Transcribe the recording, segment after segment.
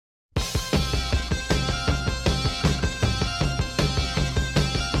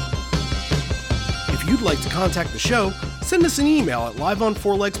you'd like to contact the show, send us an email at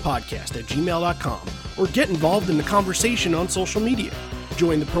liveonfourlegspodcast@gmail.com or get involved in the conversation on social media.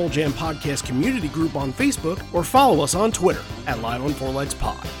 Join the Pearl Jam Podcast community group on Facebook or follow us on Twitter at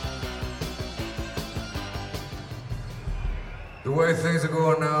liveonfourlegspod. The way things are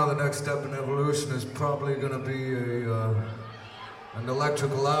going now, the next step in evolution is probably going to be an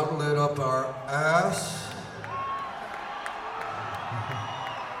electrical outlet up our ass.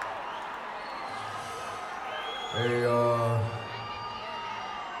 A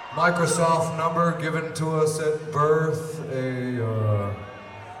Microsoft number given to us at birth, a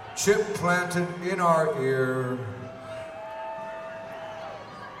chip planted in our ear.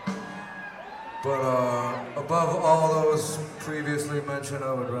 But above all those previously mentioned,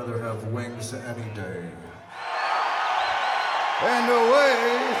 I would rather have wings any day. And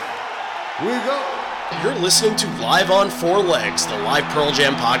away we go. You're listening to Live on Four Legs, the live Pearl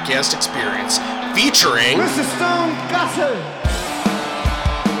Jam podcast experience, featuring Mr. Stone Gossard.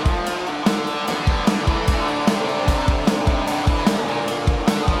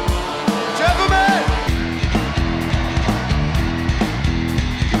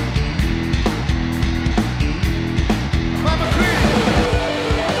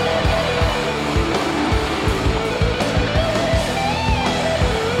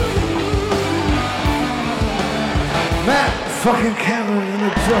 Fucking camera in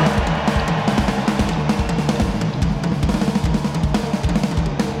the truck.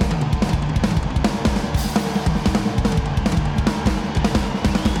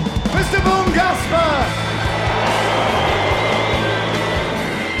 Mr. Boom Gasper.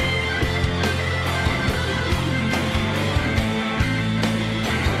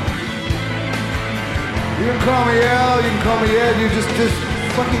 You can call me Al, you can call me Ed, you just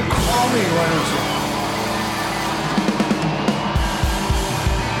fucking call me, why don't you?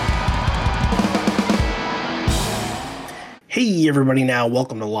 Hey everybody, now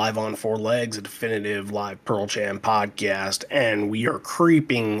welcome to Live on Four Legs, a definitive live Pearl Jam podcast, and we are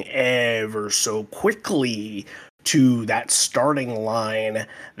creeping ever so quickly to that starting line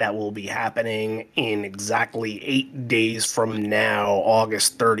that will be happening in exactly 8 days from now.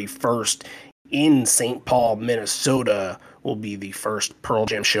 August 31st in St. Paul, Minnesota will be the first Pearl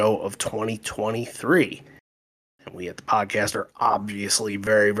Jam show of 2023. And we at the podcast are obviously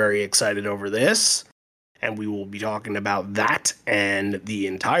very, very excited over this. And we will be talking about that and the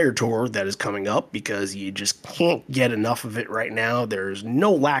entire tour that is coming up because you just can't get enough of it right now. There's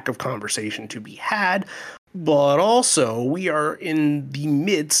no lack of conversation to be had, but also we are in the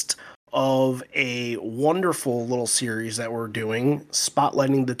midst of a wonderful little series that we're doing,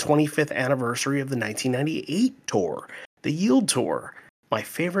 spotlighting the 25th anniversary of the 1998 tour, the Yield Tour, my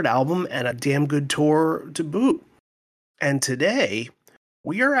favorite album and a damn good tour to boot. And today,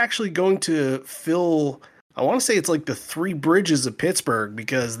 we are actually going to fill, I want to say it's like the three bridges of Pittsburgh,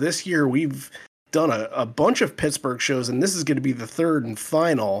 because this year we've done a bunch of Pittsburgh shows, and this is going to be the third and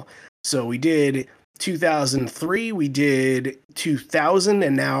final. So we did 2003, we did 2000,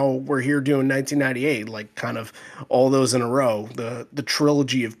 and now we're here doing 1998, like kind of all those in a row, the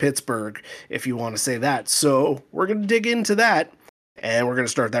trilogy of Pittsburgh, if you want to say that. So we're going to dig into that, and we're going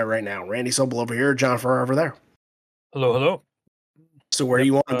to start that right now. Randy Sobel over here, John Farrar over there. Hello, hello. So where do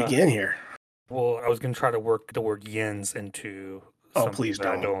you want to begin here? Well, I was going to try to work the word yens into something please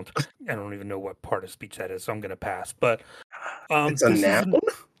that don't. I don't even know what part of speech that is, so I'm going to pass. But it's a noun?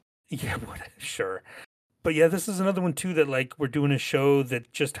 Yeah, sure. But yeah, this is another one too that like we're doing a show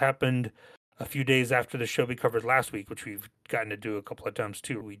that just happened a few days after the show we covered last week, which we've gotten to do a couple of times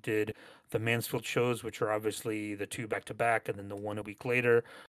too. We did the Mansfield shows, which are obviously the two back-to-back, and then the one a week later.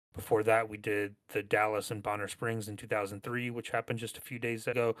 Before that, we did the Dallas and Bonner Springs in 2003, which happened just a few days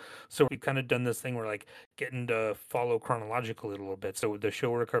ago. So we've kind of done this thing where like getting to follow chronologically a little bit. So the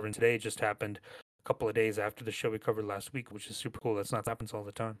show we're covering today just happened a couple of days after the show we covered last week, which is super cool. That's not happens all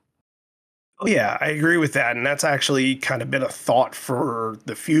the time. Oh yeah, I agree with that. And that's actually kind of been a thought for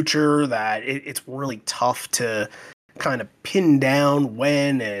the future, that it's really tough to kind of pin down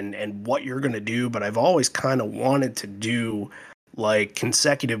when and what you're going to do. But I've always kind of wanted to do like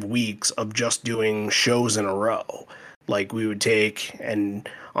consecutive weeks of just doing shows in a row. Like we would take, and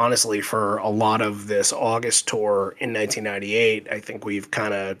honestly for a lot of this August tour in 1998, I think we've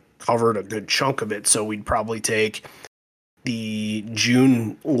kind of covered a good chunk of it. So we'd probably take the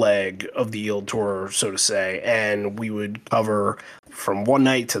June leg of the Yield Tour, so to say, and we would cover from one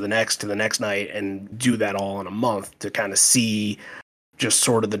night to the next night and do that all in a month to kind of see just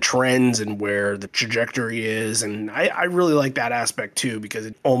sort of the trends and where the trajectory is. And I really like that aspect too, because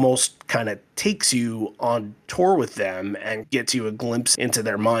it almost kind of takes you on tour with them and gets you a glimpse into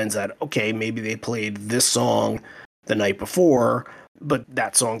their minds that, okay, maybe they played this song the night before, but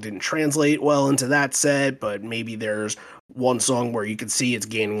that song didn't translate well into that set. But maybe there's one song where you can see it's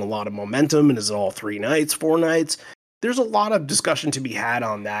gaining a lot of momentum, and is it all 3 nights, 4 nights? There's a lot of discussion to be had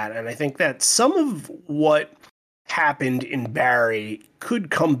on that. And I think that some of what happened in Barry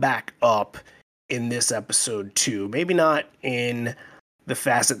could come back up in this episode too. Maybe not in the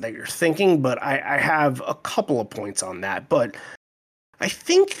facet that you're thinking, but I have a couple of points on that. But I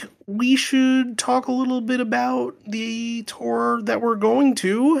think we should talk a little bit about the tour that we're going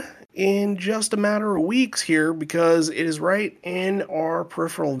to in just a matter of weeks here, because it is right in our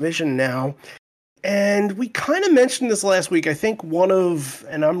peripheral vision now. And we kind of mentioned this last week. I think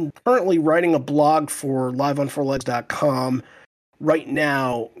and I'm currently writing a blog for liveon4legs.com right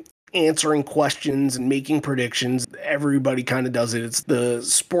now, answering questions and making predictions. Everybody kind of does it. It's the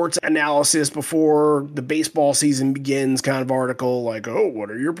sports analysis before the baseball season begins kind of article, like, oh,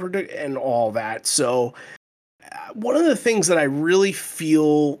 what are your predictions, and all that. So one of the things that I really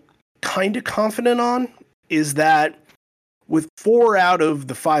feel kind of confident on is that with 4 out of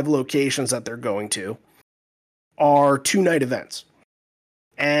the 5 locations that they're going to are 2-night events.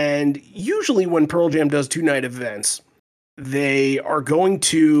 And usually when Pearl Jam does 2-night events, they are going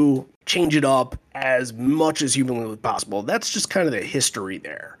to change it up as much as humanly possible. That's just kind of the history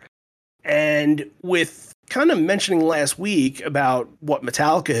there. And with kind of mentioning last week about what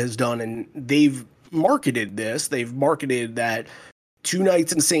Metallica has done, and they've marketed that 2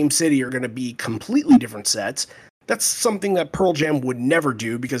 nights in the same city are going to be completely different sets. That's something that Pearl Jam would never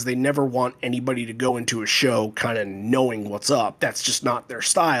do, because they never want anybody to go into a show kind of knowing what's up. That's just not their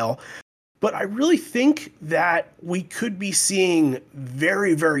style. But I really think that we could be seeing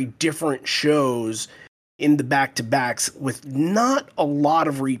very, very different shows in the back-to-backs with not a lot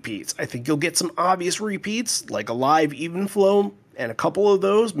of repeats. I think you'll get some obvious repeats, like Alive, Even Flow, and a couple of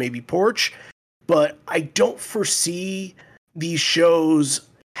those, maybe Porch. But I don't foresee these shows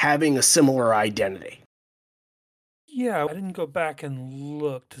having a similar identity. Yeah, I didn't go back and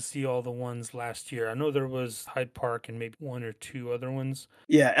look to see all the ones last year. I know there was Hyde Park and maybe 1 or 2 other ones.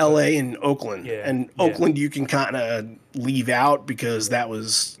 Yeah, LA and Oakland. Yeah, and Oakland you can kind of leave out because that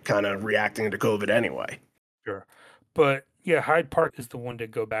was kind of reacting to COVID anyway. Sure. But yeah, Hyde Park is the one to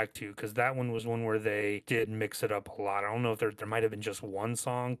go back to, because that one was one where they did mix it up a lot. I don't know if there might have been just one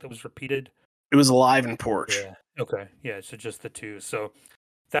song that was repeated. It was Alive and Porch. Yeah. Okay. Yeah, so just the 2. So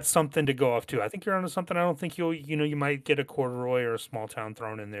that's something to go off to. I think you're onto something. I don't think you might get a Corduroy or a Small Town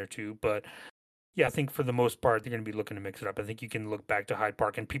thrown in there too. But yeah, I think for the most part, they're going to be looking to mix it up. I think you can look back to Hyde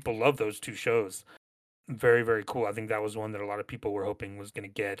Park, and people love those 2 shows. Very, very cool. I think that was one that a lot of people were hoping was going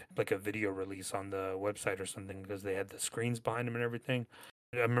to get like a video release on the website or something, because they had the screens behind them and everything.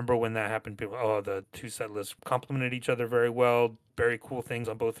 I remember when that happened, people, the 2 set lists complemented each other very well. Very cool things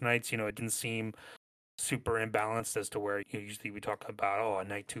on both nights. It didn't seem super imbalanced as to where usually we talk about,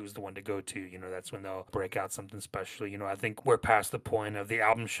 night 2 is the one to go to. That's when they'll break out something special. I think we're past the point of the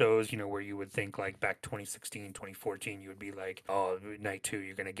album shows, where you would think like back 2016, 2014, you would be like, oh, night 2,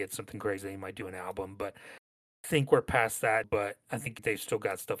 you're going to get something crazy. You might do an album, but I think we're past that. But I think they've still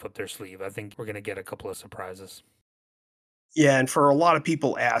got stuff up their sleeve. I think we're going to get a couple of surprises. Yeah, and for a lot of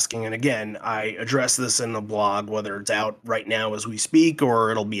people asking, and again, I address this in the blog, whether it's out right now as we speak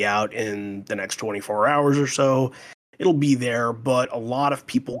or it'll be out in the next 24 hours or so, it'll be there. But a lot of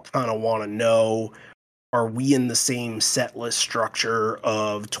people kind of want to know, are we in the same set list structure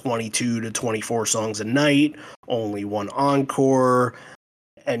of 22 to 24 songs a night, only one encore?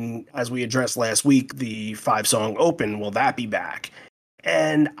 And as we addressed last week, the 5-song open, will that be back?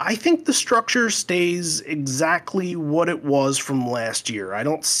 And I think the structure stays exactly what it was from last year. I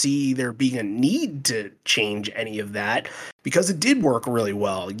don't see there being a need to change any of that, because it did work really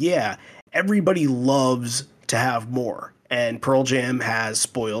well. Yeah, everybody loves to have more. And Pearl Jam has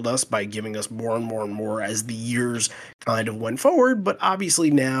spoiled us by giving us more and more and more as the years kind of went forward. But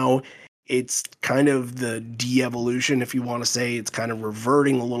obviously now it's kind of the de-evolution, if you want to say. It's kind of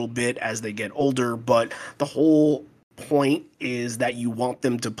reverting a little bit as they get older. But the whole point is that you want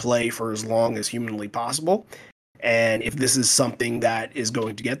them to play for as long as humanly possible. And if this is something that is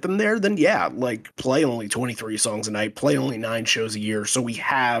going to get them there, then yeah, like play only 23 songs a night, play only 9 shows a year. So we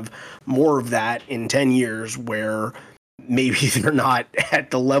have more of that in 10 years, where maybe they're not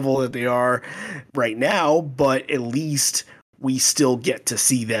at the level that they are right now, but at least we still get to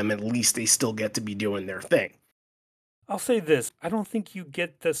see them. At least they still get to be doing their thing. I'll say this. I don't think you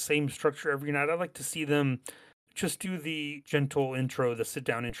get the same structure every night. I like to see them just do the gentle intro, the sit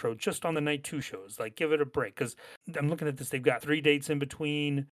down intro, just on the night 2 shows. Like, give it a break. Because I'm looking at this, they've got 3 dates in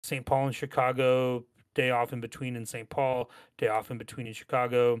between: St. Paul and Chicago, day off in between in St. Paul, day off in between in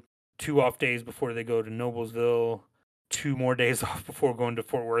Chicago, 2 off days before they go to Noblesville, 2 more days off before going to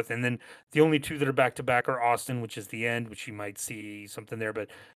Fort Worth. And then the only 2 that are back to back are Austin, which is the end, which you might see something there, but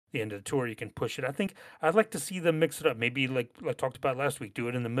the end of the tour, you can push it. I think I'd like to see them mix it up. Maybe like I talked about last week, do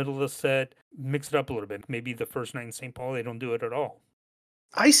it in the middle of the set, mix it up a little bit. Maybe the first night in St. Paul, they don't do it at all.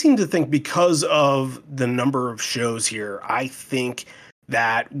 I seem to think because of the number of shows here, I think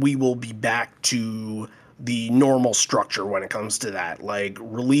that we will be back to the normal structure when it comes to that. Like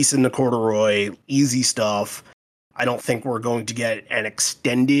releasing the corduroy, easy stuff. I don't think we're going to get an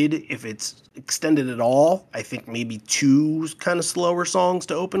extended, if it's extended at all. I think maybe 2 kind of slower songs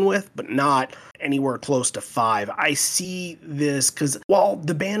to open with, but not anywhere close to 5. I see this because while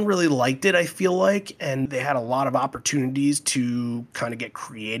the band really liked it, I feel like, and they had a lot of opportunities to kind of get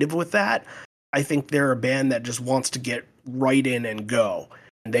creative with that, I think they're a band that just wants to get right in and go.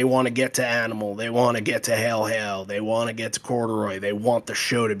 They want to get to Animal. They want to get to Hail Hail. They want to get to Corduroy. They want the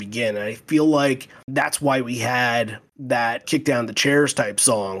show to begin. And I feel like that's why we had that kick down the chairs type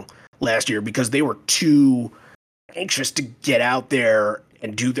song last year, because they were too anxious to get out there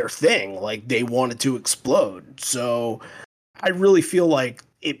and do their thing. Like they wanted to explode. So I really feel like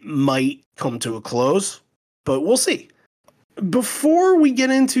it might come to a close, but we'll see. Before we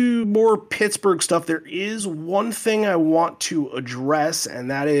get into more Pittsburgh stuff, there is one thing I want to address, and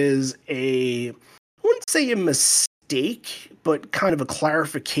that is I wouldn't say a mistake, but kind of a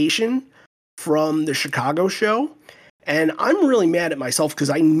clarification from the Chicago show. And I'm really mad at myself because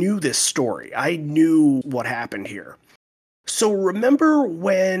I knew this story. I knew what happened here. So remember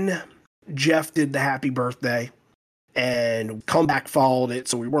when Jeff did the happy birthday? And Comeback followed it,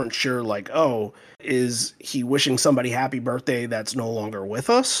 so we weren't sure, like, oh, is he wishing somebody happy birthday that's no longer with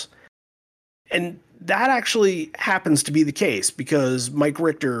us? And that actually happens to be the case, because Mike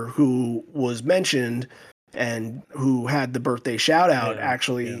Richter, who was mentioned and who had the birthday shout out,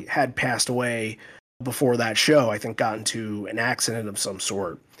 had passed away before that show. I think got into an accident of some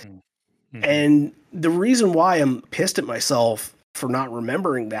sort. Mm-hmm. And the reason why I'm pissed at myself for not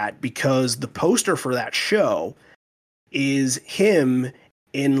remembering that, because the poster for that show is him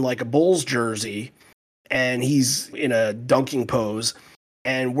in like a Bulls jersey, and he's in a dunking pose,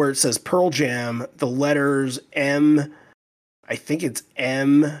 and where it says Pearl Jam, the letters M, I think it's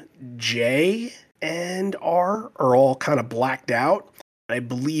M, J, and R are all kind of blacked out. I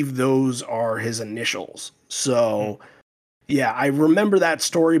believe those are his initials. So yeah, I remember that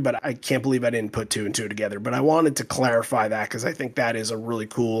story, but I can't believe I didn't put 2 and 2 together. But I wanted to clarify that because I think that is a really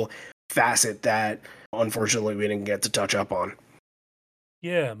cool facet that unfortunately we didn't get to touch up on.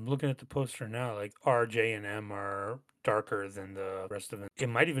 Yeah, I'm looking at the poster now. Like R, J, and M are darker than the rest of it. It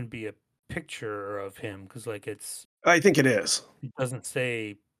might even be a picture of him, because like I think it is. It doesn't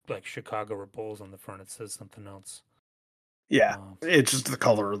say like Chicago or Bulls on the front. It says something else. Yeah, it's just the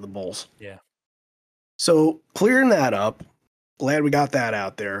color of the Bulls. Yeah. So clearing that up, glad we got that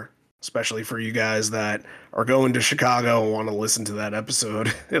out there, especially for you guys that are going to Chicago and want to listen to that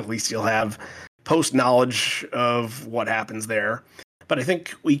episode. At least you'll have post knowledge of what happens there. But I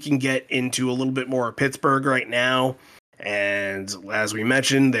think we can get into a little bit more of Pittsburgh right now. And as we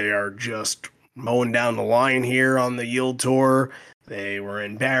mentioned, they are just mowing down the line here on the Yield Tour. They were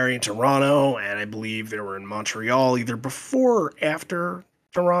in Barrie and Toronto, and I believe they were in Montreal either before or after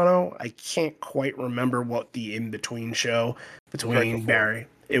Toronto. I can't quite remember what the in-between show between Barrie.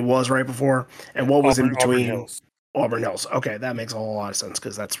 It was right before. And what was in between? Auburn Hills. Auburn Hills. Okay, that makes a whole lot of sense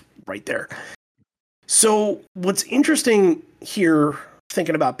because that's right there. So what's interesting here,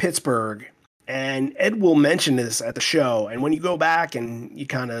 thinking about Pittsburgh, and Ed will mention this at the show, and when you go back and you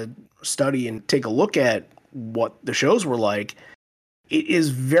kind of study and take a look at what the shows were like, it is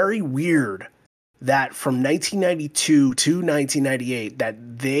very weird that from 1992 to 1998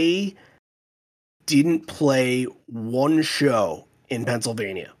 that they didn't play one show in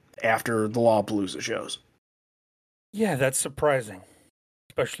Pennsylvania after the Lollapalooza shows. Yeah, that's surprising.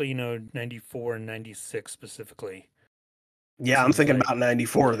 Especially, 94 and 96 specifically. Yeah, I'm thinking about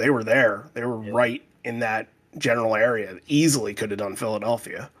 94. They were there. They were right in that general area. Easily could have done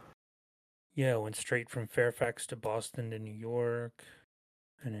Philadelphia. Yeah, went straight from Fairfax to Boston to New York.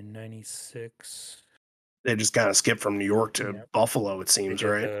 And in 96... They just kind of skipped from New York to Buffalo, it seems,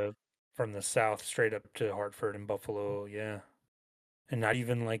 right? From the south straight up to Hartford and Buffalo, yeah. And not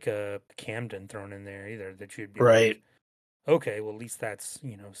even like a Camden thrown in there either, that you'd be right. Like, okay, well, at least that's,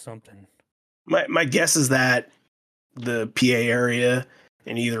 something. My guess is that the PA area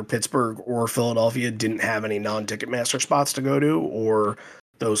in either Pittsburgh or Philadelphia didn't have any non-Ticketmaster spots to go to, or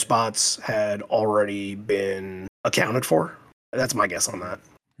those spots had already been accounted for. That's my guess on that.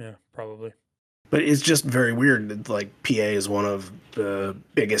 Yeah, probably. But it's just very weird that, like, PA is one of the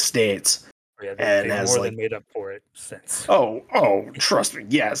biggest states. Yeah, and they has more like than made up for it since. Oh, trust me,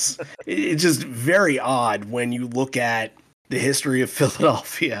 yes. It's just very odd when you look at the history of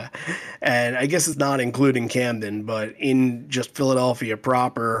Philadelphia, and I guess it's not including Camden, but in just Philadelphia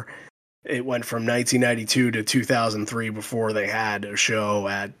proper, it went from 1992 to 2003 before they had a show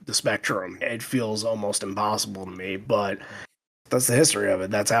at the Spectrum. It feels almost impossible to me, but that's the history of it.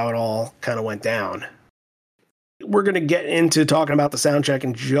 That's how it all kind of went down. We're going to get into talking about the sound check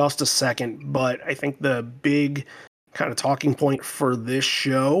in just a second, but I think the big kind of talking point for this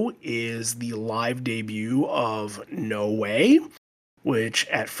show is the live debut of No Way, which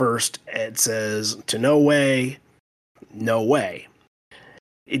at first it says to No Way, No Way.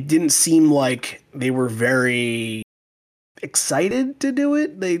 It didn't seem like they were very excited to do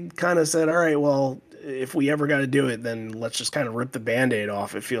it. They kind of said, all right, well, if we ever got to do it, then let's just kind of rip the Band-Aid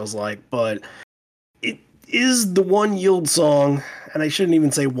off, it feels like. But it is the one Yield song, and I shouldn't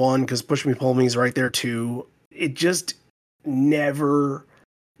even say one because Push Me Pull Me is right there too. It just never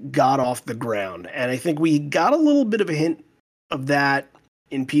got off the ground. And I think we got a little bit of a hint of that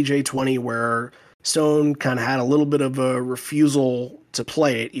in PJ20, where Stone kind of had a little bit of a refusal to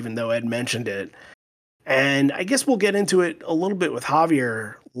play it, even though Ed mentioned it. And I guess we'll get into it a little bit with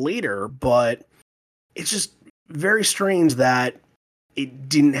Javier later, but it's just very strange that it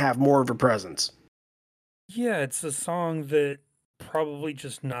didn't have more of a presence. Yeah, it's a song that probably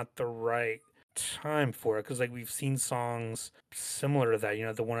just not the right time for it, because like we've seen songs similar to that. You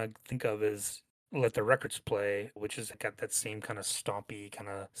know, the one I think of is Let the Records Play, which has got that same kind of stompy kind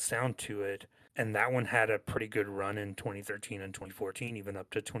of sound to it. And that one had a pretty good run in 2013 and 2014, even up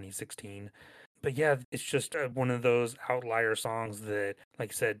to 2016. But yeah, it's just one of those outlier songs that,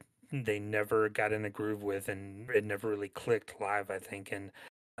 like I said, they never got in the groove with, and it never really clicked live, I think. And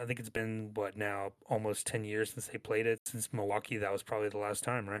I think it's been, what now, almost 10 years since they played it. Since Milwaukee, that was probably the last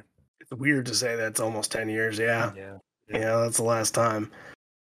time, right? It's weird to say that's almost 10 years, yeah. Yeah. Yeah, that's the last time.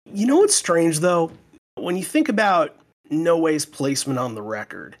 You know what's strange, though? When you think about No Way's placement on the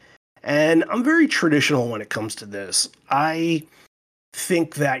record, and I'm very traditional when it comes to this, I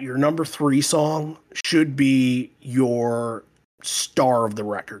think that your number 3 song should be your star of the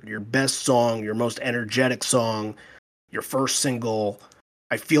record, your best song, your most energetic song, your first single.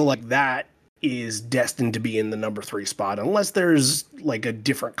 I feel like that is destined to be in the number 3 spot, unless there's like a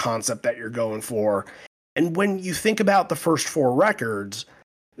different concept that you're going for. And when you think about the first 4 records,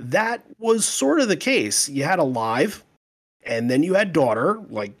 that was sort of the case. You had Alive, and then you had Daughter,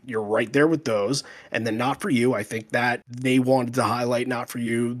 like you're right there with those. And then Not For You, I think that they wanted to highlight Not For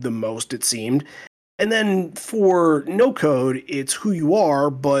You the most, it seemed. And then for No Code, it's Who You Are,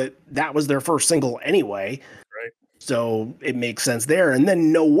 but that was their first single anyway. Right. So it makes sense there. And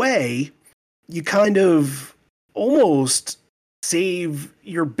then No Way, you kind of almost save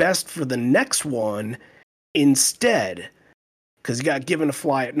your best for the next one instead, because you got Given to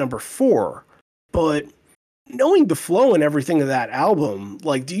Fly at number 4. But knowing the flow and everything of that album,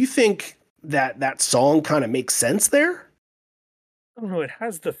 like, do you think that that song kind of makes sense there? I don't know. It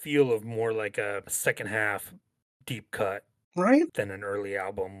has the feel of more like a second half deep cut, right, than an early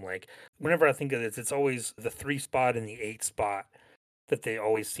album. Like, whenever I think of this, it's always the 3 spot and the 8 spot that they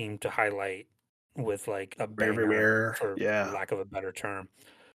always seem to highlight with like a banger, for lack of a better term.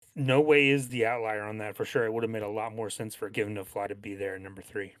 No Way is the outlier on that for sure. It would have made a lot more sense for Given to Fly to be there in number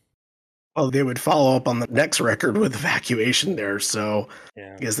 3. Oh, they would follow up on the next record with Evacuation there, so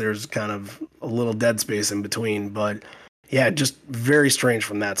yeah. I guess there's kind of a little dead space in between, but yeah, just very strange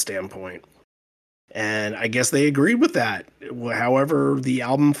from that standpoint. And I guess they agreed with that. However the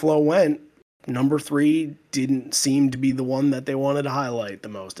album flow went, number 3 didn't seem to be the one that they wanted to highlight the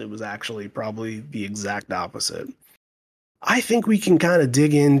most. It was actually probably the exact opposite. I think we can kind of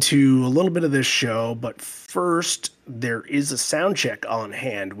dig into a little bit of this show, but first, there is a sound check on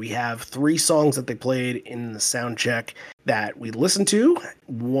hand. We have 3 songs that they played in the sound check that we listened to.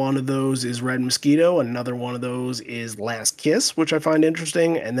 One of those is Red Mosquito, another one of those is Last Kiss, which I find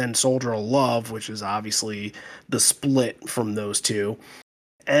interesting, and then Soldier of Love, which is obviously the split from those 2.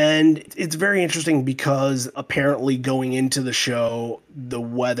 And it's very interesting because apparently going into the show, the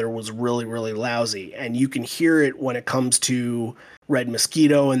weather was really, really lousy. And you can hear it when it comes to Red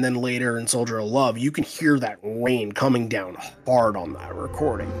Mosquito and then later in Soldier of Love. You can hear that rain coming down hard on that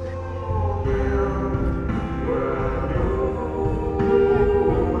recording.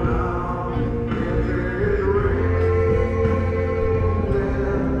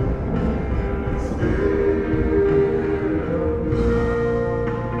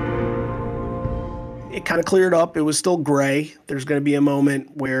 cleared up. It was still gray. There's going to be a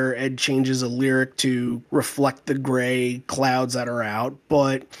moment where Ed changes a lyric to reflect the gray clouds that are out,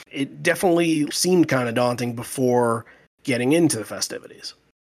 but it definitely seemed kind of daunting before getting into the festivities.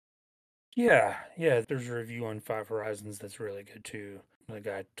 Yeah, there's a review on Five Horizons that's really good too. The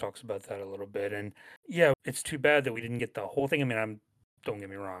guy talks about that a little bit. And yeah, it's too bad that we didn't get the whole thing. I mean, don't get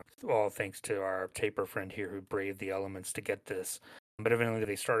me wrong, all thanks to our taper friend here who braved the elements to get this. But evidently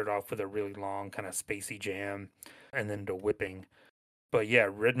they started off with a really long kind of spacey jam and then to whipping. But yeah,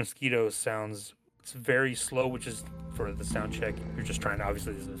 Red Mosquito sounds, it's very slow, which is for the sound check. You're just trying to,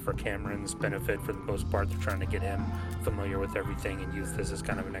 obviously this is for Cameron's benefit for the most part. They're trying to get him familiar with everything and use this as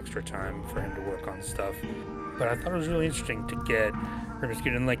kind of an extra time for him to work on stuff. But I thought it was really interesting to get Red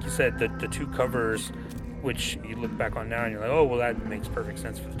Mosquito. And like you said, the two covers, which you look back on now and you're like, oh, well, that makes perfect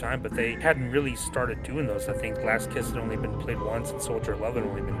sense for the time. But they hadn't really started doing those. I think Last Kiss had only been played once and Soldier of Love had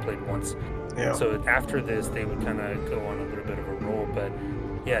only been played once. Yeah. So after this, they would kind of go on a little bit of a roll. But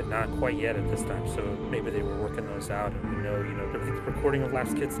yeah, not quite yet at this time. So maybe they were working those out. And we know, the recording of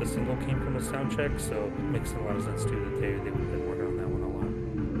Last Kiss, the single came from a sound check. So it makes a lot of sense, too, that they would have been working on that one a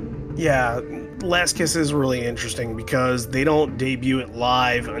lot. Yeah, Last Kiss is really interesting because they don't debut it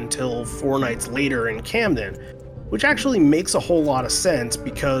live until 4 nights later in Camden, which actually makes a whole lot of sense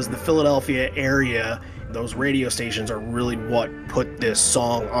because the Philadelphia area, those radio stations are really what put this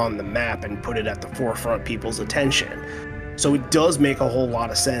song on the map and put it at the forefront of people's attention. So it does make a whole lot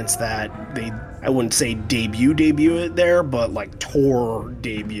of sense that they, I wouldn't say debut it there, but like tour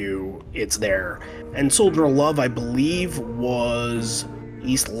debut, it's there. And Soldier of Love, I believe, was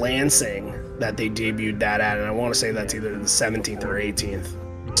East Lansing that they debuted that at, and I want to say that's either the 17th or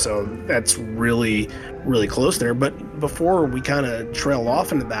 18th. So that's really, really close there. But before we kind of trail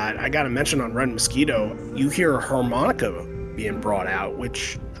off into that, I got to mention on Red Mosquito, you hear a harmonica being brought out,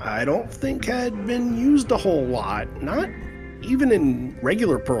 which I don't think had been used a whole lot, not even in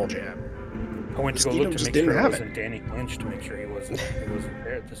regular Pearl Jam. I went to go look to make sure it wasn't Danny Lynch to make sure he wasn't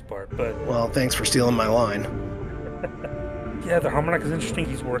there at this part. But well, thanks for stealing my line. Yeah, the harmonica is interesting.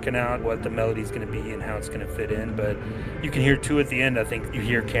 He's working out what the melody's going to be and how it's going to fit in. But you can hear, too, at the end, I think you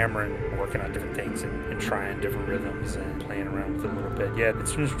hear Cameron working on different things and trying different rhythms and playing around with it a little bit. Yeah,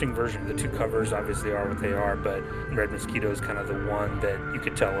 it's an interesting version. The two covers obviously are what they are, but Red Mosquito is kind of the one that you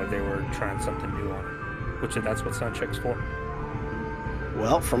could tell where they were trying something new on it, which that's what Soundcheck's for.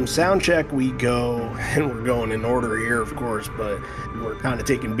 Well, from Soundcheck we go, and we're going in order here, of course, but we're kind of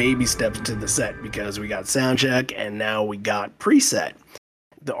taking baby steps to the set because we got Soundcheck and now we got Preset.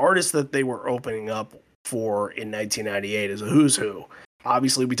 The artist that they were opening up for in 1998 is a who's who.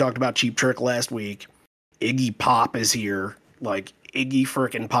 Obviously, we talked about Cheap Trick last week. Iggy Pop is here. Like, Iggy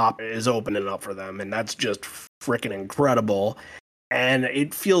frickin' Pop is opening up for them, and that's just frickin' incredible. And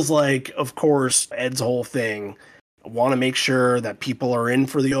it feels like, of course, Ed's whole thing, want to make sure that people are in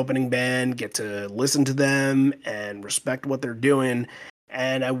for the opening band, get to listen to them and respect what they're doing.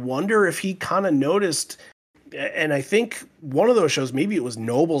 And I wonder if he kind of noticed, and I think one of those shows, maybe it was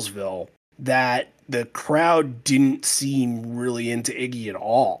Noblesville, that the crowd didn't seem really into Iggy at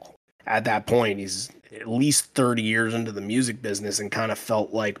all. At that point, he's at least 30 years into the music business and kind of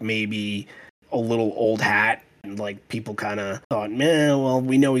felt like maybe a little old hat. And like people kind of thought, man, well,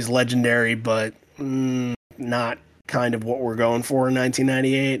 we know he's legendary, but not kind of what we're going for in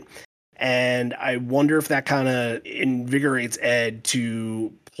 1998. And I wonder if that kind of invigorates Ed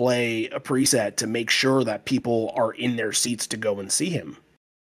to play a preset to make sure that people are in their seats to go and see him.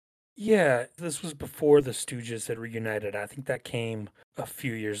 Yeah, this was before the Stooges had reunited. I think that came a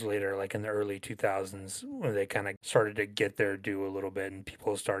few years later, like in the early 2000s, where they kind of started to get their due a little bit and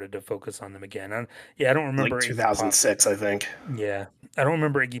people started to focus on them again. I don't remember. Like 2006, I think. Yeah. I don't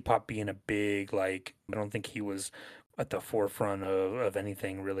remember Iggy Pop being a big, I don't think he was at the forefront of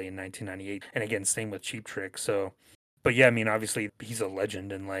anything really in 1998. And again, same with Cheap Trick. So, but yeah, I mean, obviously he's a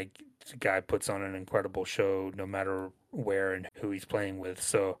legend and the guy puts on an incredible show no matter where and who he's playing with.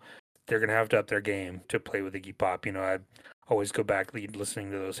 So they're going to have to up their game to play with Iggy Pop. I always go back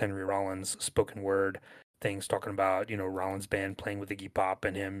listening to those Henry Rollins spoken word things talking about, Rollins band playing with Iggy Pop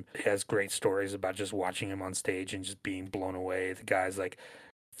and him. He has great stories about just watching him on stage and just being blown away. The guy's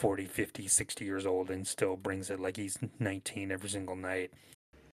 40, 50, 60 years old and still brings it like he's 19 every single night.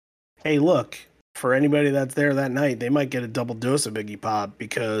 Hey, look, for anybody that's there that night, they might get a double dose of Iggy Pop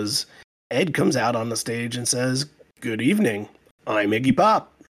because Ed comes out on the stage and says, "Good evening, I'm Iggy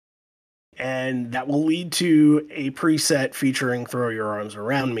Pop." And that will lead to a preset featuring Throw Your Arms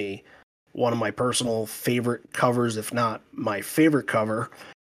Around Me, one of my personal favorite covers, if not my favorite cover.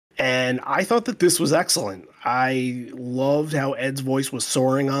 And I thought that this was excellent. I loved how Ed's voice was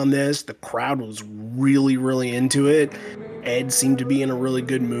soaring on this. The crowd was really, really into it. Ed seemed to be in a really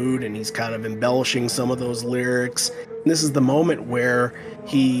good mood, and he's kind of embellishing some of those lyrics. And this is the moment where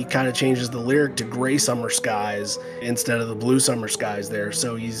he kind of changes the lyric to gray summer skies instead of the blue summer skies there.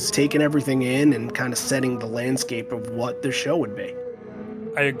 So he's taking everything in and kind of setting the landscape of what the show would be.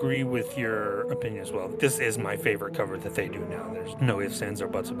 I agree with your opinion as well. This is my favorite cover that they do now. There's no ifs, ands, or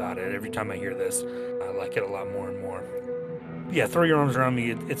buts about it. Every time I hear this, I like it a lot more and more. Yeah, Throw Your Arms Around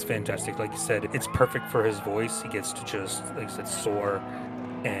Me, it's fantastic. Like you said, it's perfect for his voice. He gets to just, like I said, soar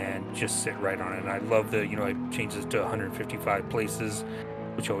and just sit right on it. And I love the, it changes to 155 places,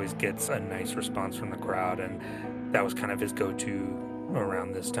 which always gets a nice response from the crowd. And that was kind of his go-to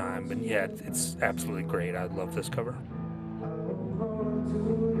around this time. But yeah, it's absolutely great. I love this cover.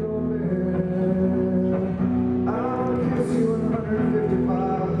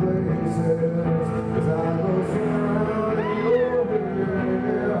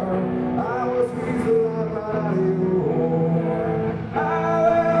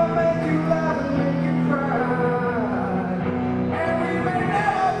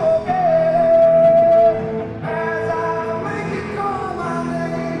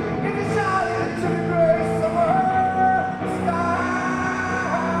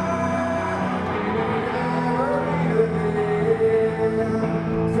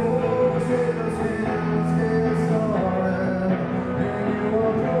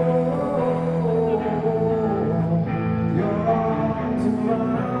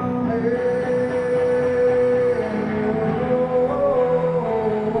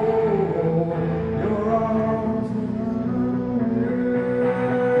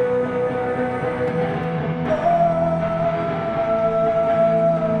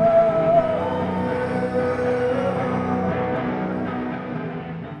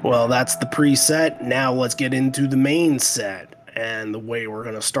 Well, that's the preset. Now let's get into the main set. And the way we're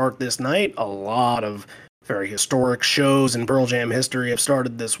going to start this night, a lot of very historic shows in Pearl Jam history have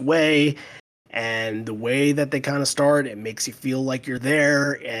started this way. And the way that they kind of start, it makes you feel like you're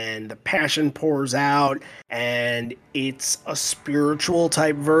there, and the passion pours out, and it's a spiritual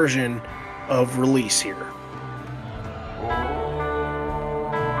type version of Release here.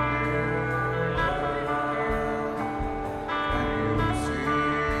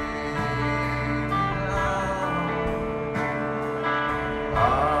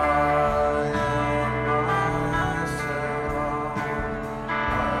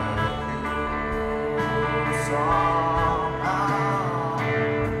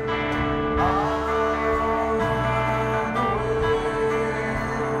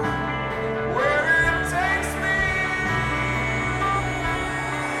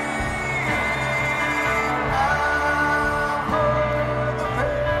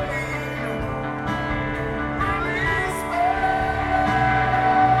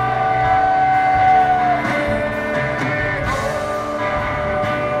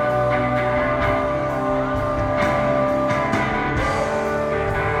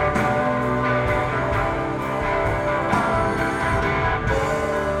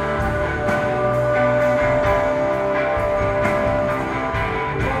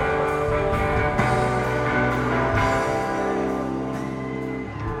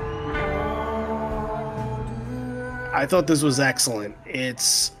 I thought this was excellent.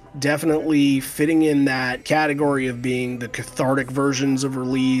 It's definitely fitting in that category of being the cathartic versions of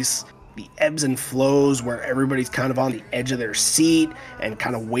Release, the ebbs and flows where everybody's kind of on the edge of their seat and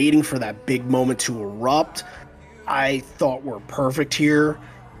kind of waiting for that big moment to erupt. I thought were perfect here.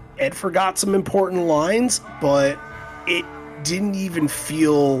 Ed forgot some important lines, but it didn't even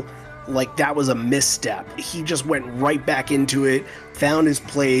feel like that was a misstep. He just went right back into it, found his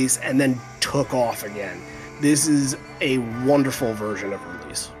place, and then took off again. This is a wonderful version of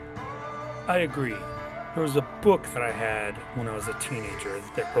Release. I agree. There was a book that I had when I was a teenager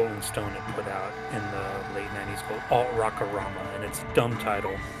that Rolling Stone had put out in the late 90s called Alt Rockorama, and it's a dumb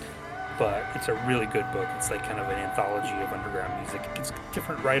title, but it's a really good book. It's like kind of an anthology of underground music. It's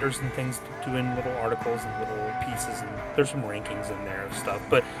different writers and things doing little articles and little pieces, and there's some rankings in there of stuff.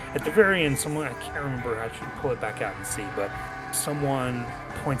 But at the very end, someone, I can't remember, I should pull it back out and see, but someone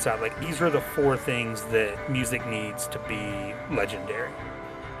points out, like, these are the 4 things that music needs to be legendary.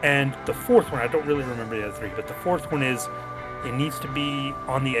 And the 4th one, I don't really remember the other 3, but the 4th one is it needs to be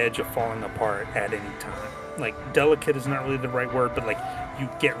on the edge of falling apart at any time. Like, delicate is not really the right word, but like you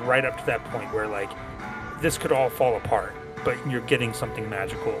get right up to that point where like this could all fall apart, but you're getting something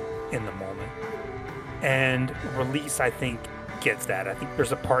magical in the moment. And Release, I think, gets that. I think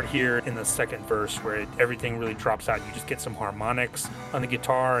there's a part here in the second verse where everything really drops out. You just get some harmonics on the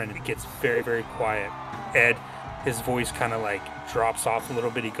guitar and it gets very, very quiet. Ed, his voice kind of like drops off a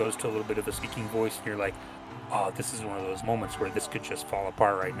little bit. He goes to a little bit of a speaking voice and you're like, oh, this is one of those moments where this could just fall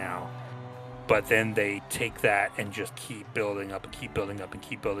apart right now. But then they take that and just keep building up and keep building up and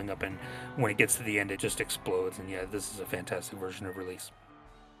keep building up. And when it gets to the end, it just explodes. And yeah, this is a fantastic version of Release.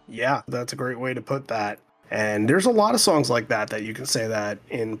 Yeah, that's a great way to put that. And there's a lot of songs like that you can say that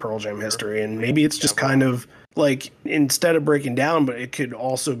in Pearl Jam history. And maybe it's just kind of like, instead of breaking down, but it could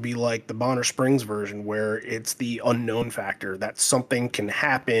also be like the Bonner Springs version where it's the unknown factor, that something can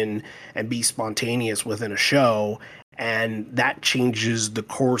happen and be spontaneous within a show. And that changes the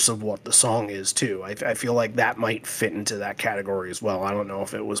course of what the song is too. I feel like that might fit into that category as well. I don't know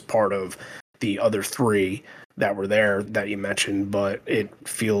if it was part of the other three that were there that you mentioned, but it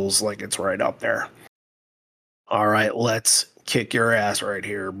feels like it's right up there. All right, let's kick your ass right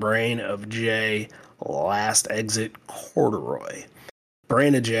here. Brain of J, Last Exit, Corduroy.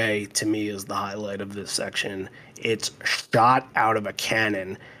 Brain of J, to me, is the highlight of this section. It's shot out of a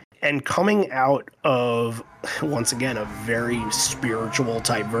cannon. And coming out of, once again, a very spiritual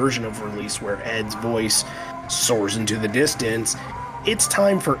type version of Release where Ed's voice soars into the distance, it's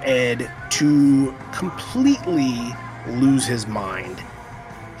time for Ed to completely lose his mind.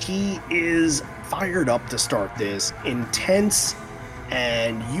 He is fired up to start this, intense,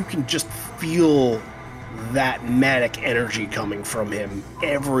 and you can just feel that manic energy coming from him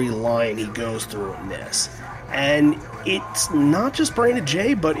every line he goes through in this. And it's not just Brain of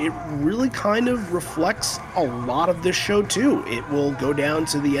J, but it really kind of reflects a lot of this show too. It will go down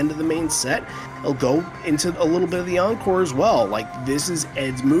to the end of the main set. It'll go into a little bit of the encore as well. Like, this is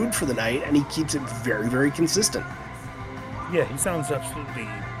Ed's mood for the night, and he keeps it very, very consistent. Yeah, he sounds absolutely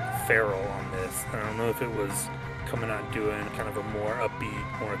feral on this. I don't know if it was coming out doing kind of a more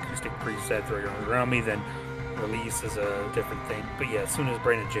upbeat, more acoustic preset around me, then Release is a different thing. But yeah, as soon as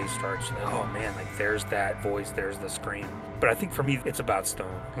Brain of J starts, you're like, oh man, like there's that voice, there's the scream. But I think for me, it's about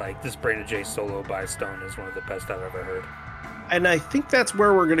Stone. Like, this Brain of J solo by Stone is one of the best I've ever heard. And I think that's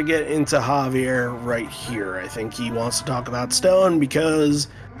where we're going to get into Javier right here. I think he wants to talk about Stone because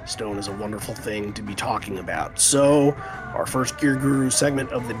Stone is a wonderful thing to be talking about. So, our first Gear Guru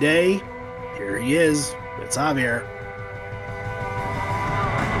segment of the day, here he is. It's Javier.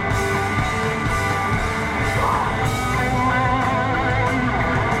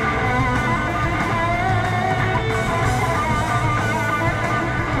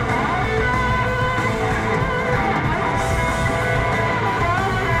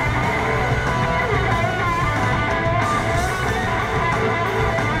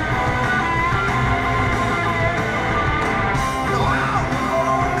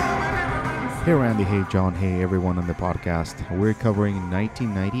 Hey Randy, hey John, hey everyone on the podcast. We're covering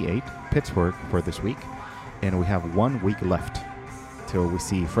 1998 Pittsburgh for this week, and we have 1 week left till we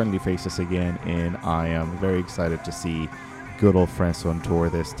see friendly faces again, and I am very excited to see good old friends on tour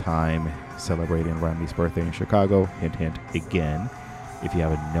this time, celebrating Randy's birthday in Chicago. Hint, hint, again, if you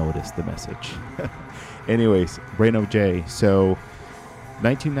haven't noticed the message. Anyways, Brain of J. So,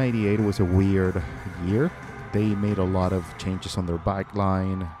 1998 was a weird year. They made a lot of changes on their back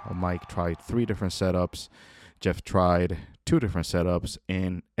line. Mike tried 3 different setups. Jeff tried 2 different setups.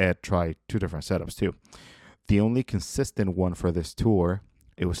 And Ed tried 2 different setups too. The only consistent one for this tour,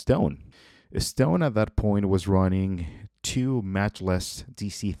 it was Stone. Stone at that point was running 2 matchless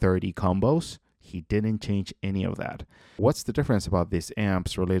DC-30 combos. He didn't change any of that. What's the difference about these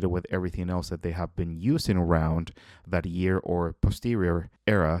amps related with everything else that they have been using around that year or posterior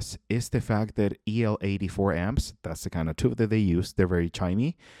eras is the fact that EL84 amps, that's the kind of tube that they use, they're very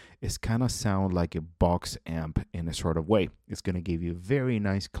chimey, is kind of sound like a box amp in a sort of way. It's going to give you very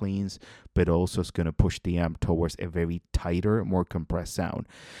nice cleans, but also it's going to push the amp towards a very tighter, more compressed sound.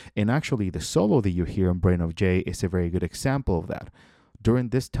 And actually the solo that you hear in Brain of J is a very good example of that. During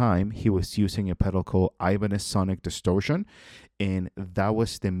this time, he was using a pedal called Ibanez Sonic Distortion, and that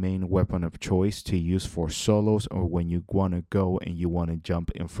was the main weapon of choice to use for solos or when you want to go and you want to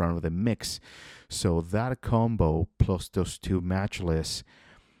jump in front of the mix. So that combo plus those 2 matchless,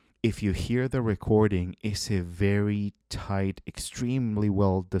 if you hear the recording, it's a very tight, extremely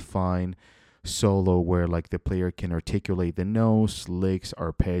well-defined solo where like the player can articulate the notes, licks,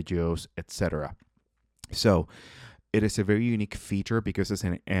 arpeggios, etc. So it is a very unique feature because it's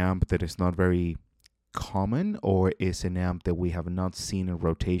an amp that is not very common, or is an amp that we have not seen in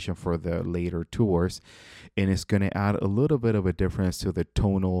rotation for the later tours, and it's going to add a little bit of a difference to the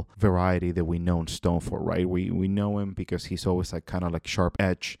tonal variety that we know Stone for, right? We know him because he's always like kind of like sharp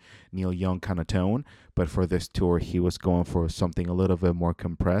edge, Neil Young kind of tone, but for this tour he was going for something a little bit more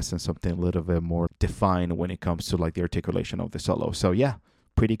compressed and something a little bit more defined when it comes to like the articulation of the solo. So yeah,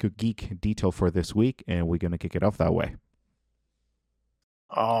 pretty good geek detail for this week, and we're going to kick it off that way.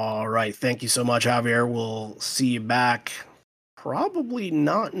 All right. Thank you so much, Javier. We'll see you back probably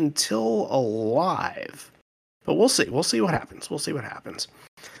not until Alive, but we'll see. We'll see what happens.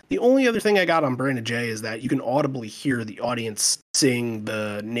 The only other thing I got on Brandon J is that you can audibly hear the audience sing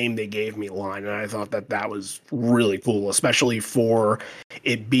the Name They Gave Me line, and I thought that was really cool, especially for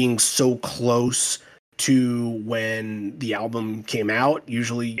it being so close to when the album came out.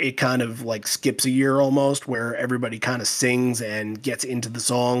 Usually it kind of like skips a year almost, where everybody kind of sings and gets into the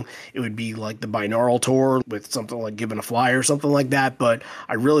song. It would be like the binaural tour with something like Given a Fly or something like that, but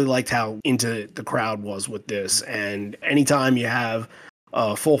I really liked how into the crowd was with this, and anytime you have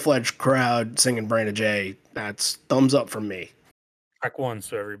a full-fledged crowd singing Brandon J, that's thumbs up from me. Track one,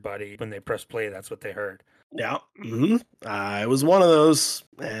 so everybody, when they press play, that's what they heard. Yeah, I was one of those,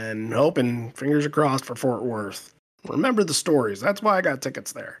 and hoping, fingers are crossed for Fort Worth. Remember the stories. That's why I got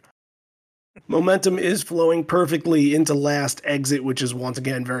tickets there. Momentum is flowing perfectly into Last Exit, which is once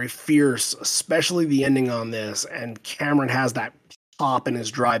again very fierce, especially the ending on this. And Cameron has that pop in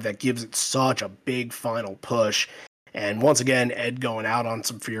his drive that gives it such a big final push. And once again, Ed going out on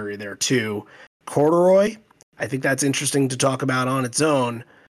some fury there too. Corduroy, I think that's interesting to talk about on its own.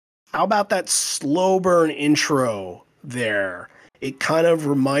 How about that slow burn intro there? It kind of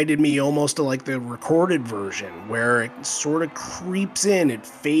reminded me almost of like the recorded version, where it sort of creeps in, it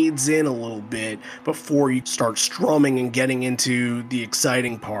fades in a little bit before you start strumming and getting into the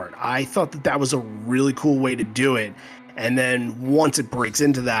exciting part. I thought that was a really cool way to do it. And then once it breaks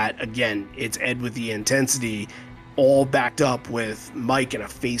into that, again, it's Ed with the intensity, all backed up with Mike and a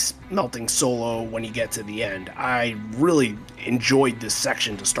face-melting solo when you get to the end. I really enjoyed this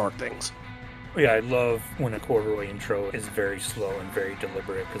section to start things. Yeah, I love when a Corduroy intro is very slow and very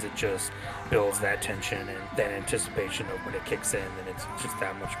deliberate, because it just builds that tension and that anticipation of when it kicks in, and it's just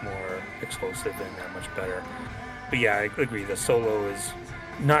that much more explosive and that much better. But yeah, I agree. The solo is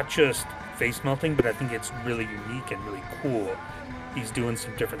not just face-melting, but I think it's really unique and really cool. He's doing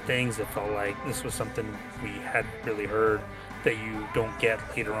some different things. It felt like this was something we hadn't really heard that you don't get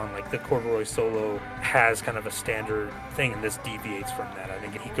later on. Like the Corduroy solo has kind of a standard thing, and this deviates from that. I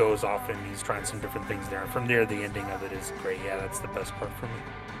think he goes off and he's trying some different things there. And from there, the ending of it is great. Yeah, that's the best part for me.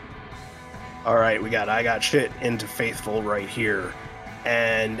 All right, we got I Got Shit into Faithful right here.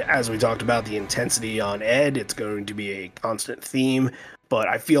 And as we talked about the intensity on Ed, it's going to be a constant theme, but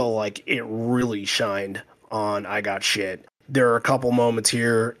I feel like it really shined on I Got Shit. There are a couple moments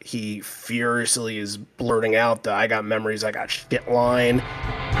here he furiously is blurting out the I got memories, I got shit line.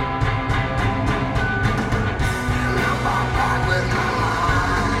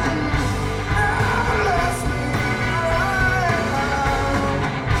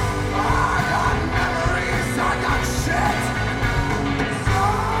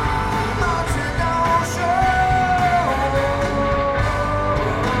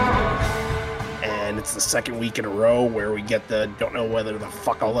 It's the second week in a row where we get the don't know whether the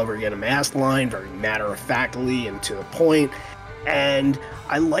fuck I'll ever get a mask line, very matter-of-factly and to the point. And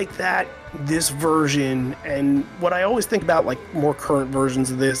I like that this version, and what I always think about like more current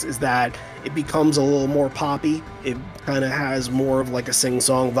versions of this is that it becomes a little more poppy. It kind of has more of like a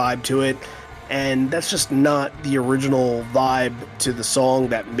sing-song vibe to it. And that's just not the original vibe to the song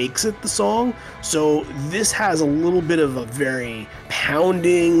that makes it the song. So this has a little bit of a very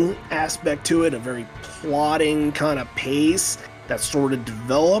pounding aspect to it, a very plodding kind of pace that sort of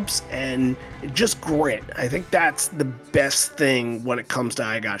develops, and just grit. I think that's the best thing when it comes to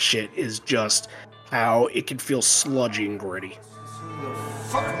I Got Shit, is just how it can feel sludgy and gritty.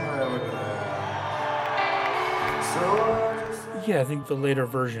 Yeah, I think the later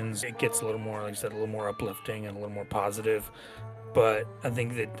versions, it gets a little more, like I said, a little more uplifting and a little more positive. But I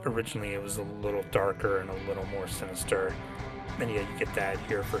think that originally it was a little darker and a little more sinister. And yeah, you get that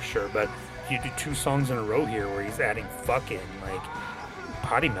here for sure. But you do two songs in a row here where he's adding fucking, like,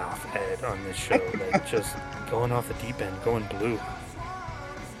 potty mouth Ed on this show. Like, just going off the deep end, going blue.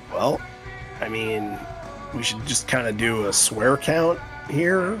 Well, I mean, we should just kind of do a swear count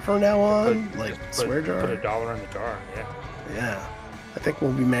here from now on. Swear jar. Put $1 in the jar, yeah. Yeah, I think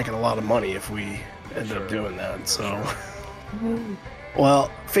we'll be making a lot of money if we end up doing that. So, well,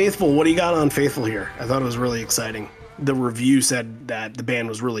 Faithful, what do you got on Faithful here? I thought it was really exciting. the review said that the band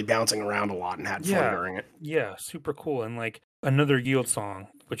was really bouncing around a lot and had fun during it. Yeah, super cool. And like another Yield song,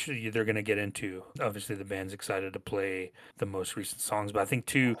 which they're going to get into. Obviously, the band's excited to play the most recent songs, but I think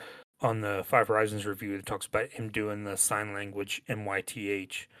too on the Five Horizons review, it talks about him doing the sign language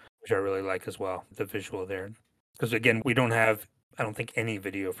MYTH, which I really like as well. The visual there, because again, we don't have, I don't think, any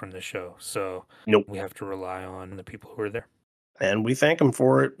video from the show, so Nope. we have to rely on the people who are there. And we thank him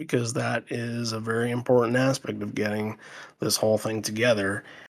for it because that is a very important aspect of getting this whole thing together.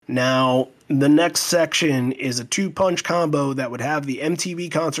 Now, the next section is a 2-punch combo that would have the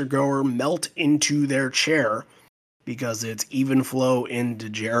MTV concert goer melt into their chair because it's Even Flow into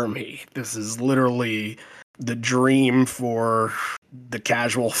Jeremy. This is literally the dream for the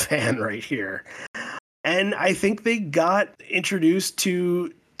casual fan right here. And I think they got introduced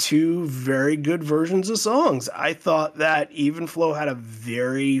to two very good versions of songs. I thought that Even Flow had a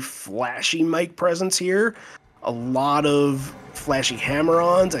very flashy mic presence here. A lot of flashy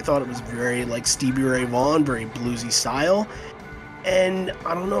hammer-ons. I thought it was very like Stevie Ray Vaughan, very bluesy style. And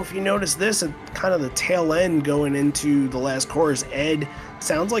I don't know if you noticed this at kind of the tail end going into the last chorus, Ed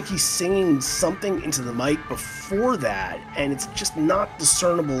sounds like he's singing something into the mic before that, and it's just not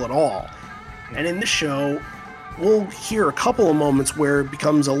discernible at all. And in the show, we'll hear a couple of moments where it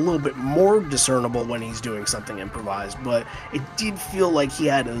becomes a little bit more discernible when he's doing something improvised, but it did feel like he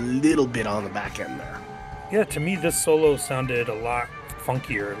had a little bit on the back end there. Yeah, to me, this solo sounded a lot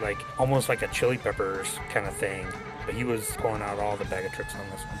funkier, like almost like a Chili Peppers kind of thing. But he was pulling out all the bag of tricks on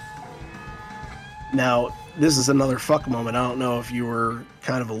this one. Now, this is another fuck moment. I don't know if you were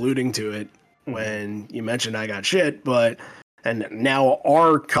kind of alluding to it when you mentioned I got shit, but and now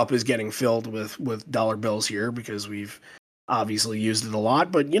our cup is getting filled with dollar bills here because we've obviously used it a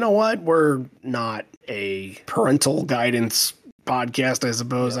lot. But you know what? We're not a parental guidance podcast, I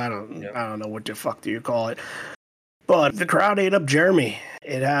suppose. Yep. I don't know what the fuck do you call it. But the crowd ate up Jeremy.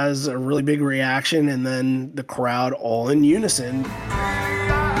 It has a really big reaction, and then the crowd all in unison.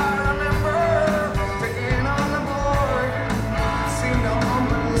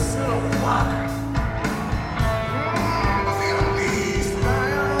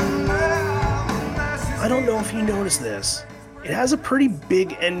 I don't know if you noticed this. It has a pretty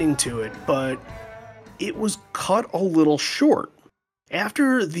big ending to it, but it was cut a little short.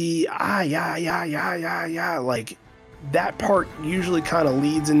 After the like that part usually kind of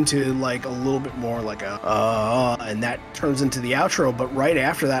leads into like a little bit more like a and that turns into the outro, but right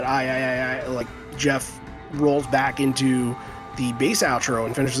after that like Jeff rolls back into the bass outro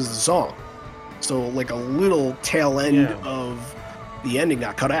and finishes the song. So like a little tail end of the ending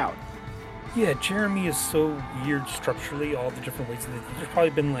got cut out. Yeah, Jeremy is so weird structurally, all the different ways. There's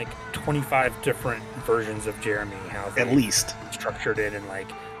probably been like 25 different versions of Jeremy, how they at least structured it and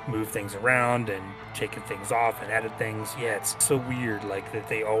like moved things around and taken things off and added things. Yeah, it's so weird, like that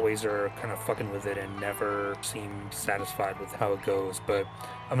they always are kind of fucking with it and never seem satisfied with how it goes. But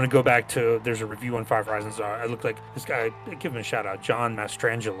I'm going to go back to, there's a review on Five Horizons. I look like this guy, give him a shout out, John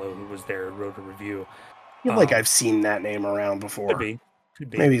Mastrangelo, who was there, wrote a review. I feel like I've seen that name around before. Could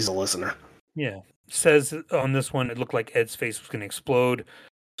be. Maybe he's a listener. Yeah. Says on this one, it looked like Ed's face was going to explode.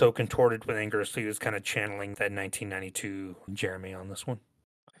 So contorted with anger, so he was kind of channeling that 1992 Jeremy on this one.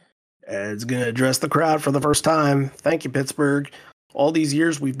 Ed's going to address the crowd for the first time. Thank you, Pittsburgh. All these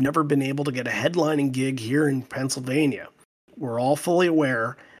years, we've never been able to get a headlining gig here in Pennsylvania. We're all fully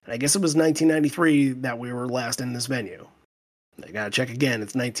aware, and I guess it was 1993 that we were last in this venue. I gotta check again.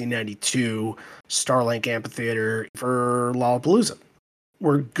 It's 1992 Starlink Amphitheater for Lollapalooza.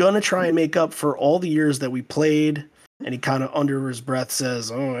 We're going to try and make up for all the years that we played. And he kind of under his breath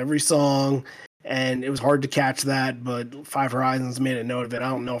says, every song. And it was hard to catch that, but Five Horizons made a note of it. I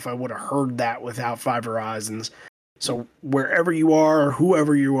don't know if I would have heard that without Five Horizons. So wherever you are,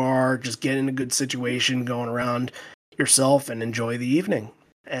 whoever you are, just get in a good situation going around yourself and enjoy the evening.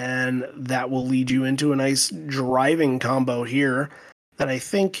 And that will lead you into a nice driving combo here that I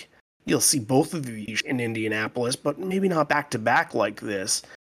think you'll see both of these in Indianapolis, but maybe not back-to-back like this.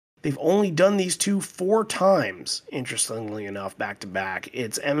 They've only done these two 4 times, interestingly enough, back-to-back.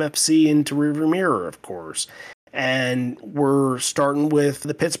 It's MFC into Rearview Mirror, of course. And we're starting with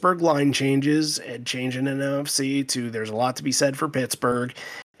the Pittsburgh line changes and changing an MFC to There's a Lot to Be Said for Pittsburgh.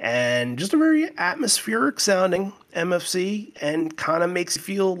 And just a very atmospheric sounding MFC, and kind of makes you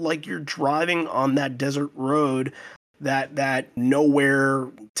feel like you're driving on that desert road that nowhere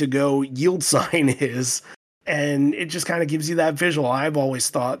to go yield sign is. And it just kind of gives you that visual. I've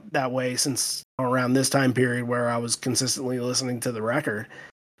always thought that way since around this time period where I was consistently listening to the record.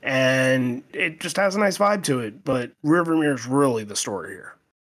 And it just has a nice vibe to it. But River Mirror is really the story here.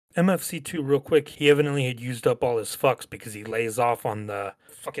 MFC2, real quick, he evidently had used up all his fucks because he lays off on the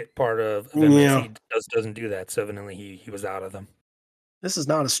fuck it part of Yeah. MFC. Doesn't do that, so evidently he was out of them. This is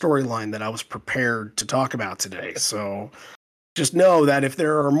not a storyline that I was prepared to talk about today, so just know that if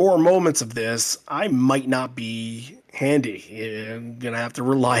there are more moments of this, I might not be handy. I'm going to have to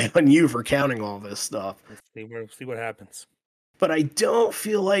rely on you for counting all this stuff. Let's see what happens. But I don't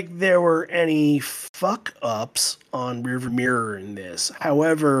feel like there were any fuck-ups on Rearview Mirror in this.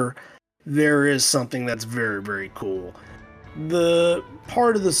 However, there is something that's very, very cool. The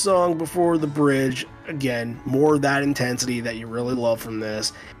part of the song before the bridge, again, more of that intensity that you really love from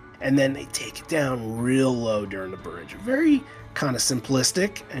this, and then they take it down real low during the bridge. Very kind of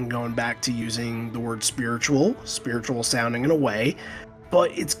simplistic, and going back to using the word spiritual sounding in a way,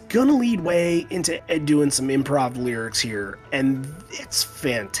 but it's gonna lead way into Ed doing some improv lyrics here, and it's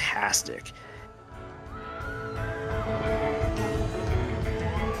fantastic.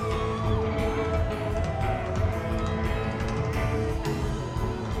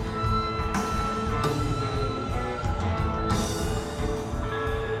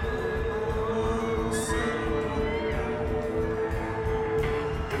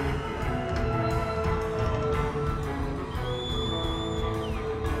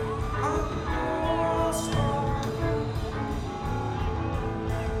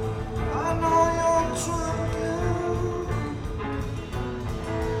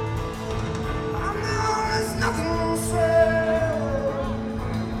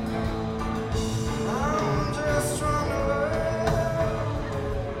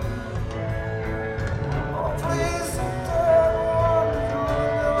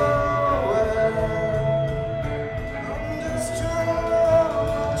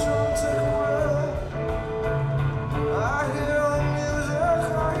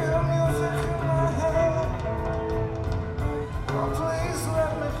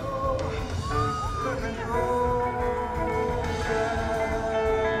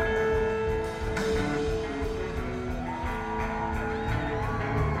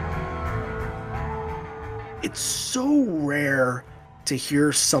 It's so rare to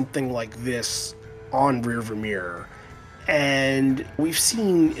hear something like this on Rearview Mirror. And we've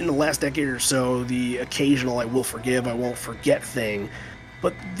seen in the last decade or so the occasional I will forgive, I won't forget thing.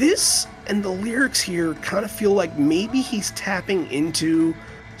 But this and the lyrics here kind of feel like maybe he's tapping into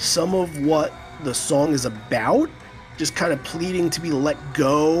some of what the song is about, just kind of pleading to be let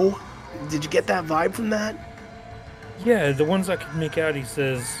go. Did you get that vibe from that? Yeah, the ones I could make out, he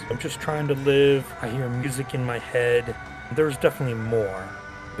says, I'm just trying to live, I hear music in my head. There's definitely more.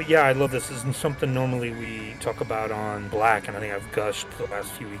 But yeah, I love this. This isn't something normally we talk about on Black, and I think I've gushed the last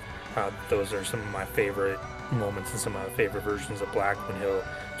few weeks. Those are some of my favorite moments and some of my favorite versions of Black when he'll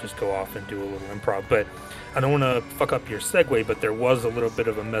just go off and do a little improv. But I don't want to fuck up your segue, but there was a little bit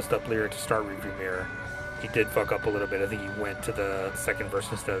of a messed up lyric to start Rearview Mirror. He did fuck up a little bit. I think he went to the second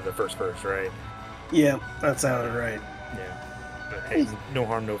verse instead of the first verse, right? Yeah, that sounded right. Yeah. But hey, no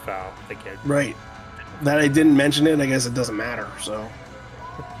harm, no foul. Right. That I didn't mention it, I guess it doesn't matter, so.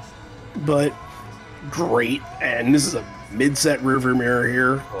 But great. And this is a mid-set Rearview Mirror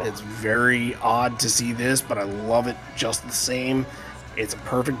here. It's very odd to see this, but I love it just the same. It's a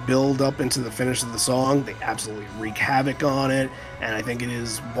perfect build up into the finish of the song. They absolutely wreak havoc on it, and I think it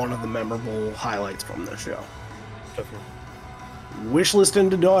is one of the memorable highlights from the show. Definitely. Wishlist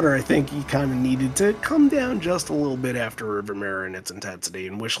into Daughter, I think he kind of needed to come down just a little bit after Rearview Mirror in its intensity,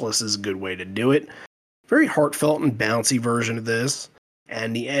 and Wishlist is a good way to do it. Very heartfelt and bouncy version of this,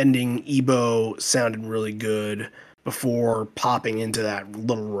 and the ending, Ebo, sounded really good before popping into that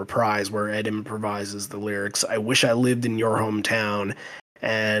little reprise where Ed improvises the lyrics, I wish I lived in your hometown,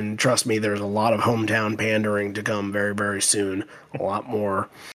 and trust me, there's a lot of hometown pandering to come very, very soon. A lot more.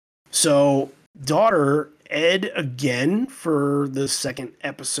 So, Daughter, Ed, again, for the second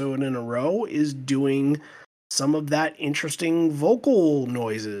episode in a row, is doing some of that interesting vocal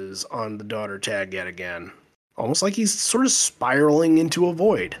noises on the Daughter tag yet again. Almost like he's sort of spiraling into a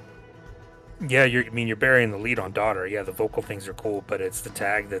void. Yeah, you're burying the lead on Daughter. Yeah, the vocal things are cool, but it's the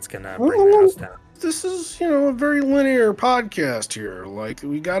tag that's gonna bring the house down. This is, a very linear podcast here. Like,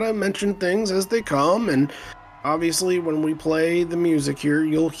 we gotta mention things as they come, and obviously when we play the music here,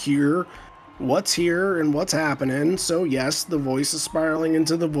 you'll hear what's here and what's happening. So yes, the voice is spiraling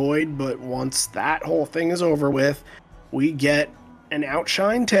into the void, but once that whole thing is over with, we get an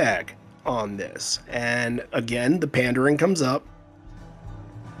outshine tag on this. And again, the pandering comes up.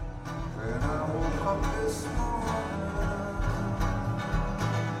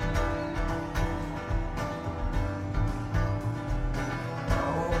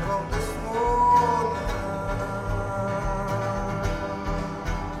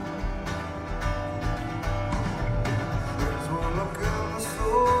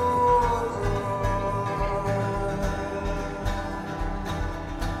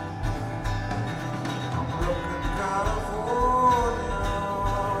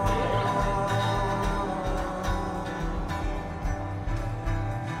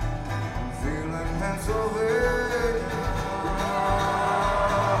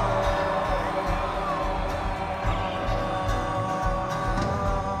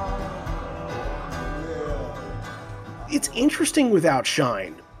 it's interesting with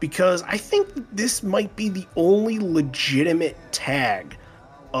Outshine because I think this might be the only legitimate tag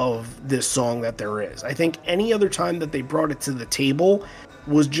of this song that there is. I think any other time that they brought it to the table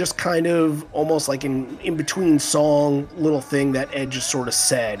was just kind of almost like an in-between song little thing that Ed just sort of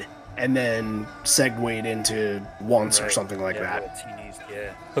said and then segued into Once or something like that. Teenies,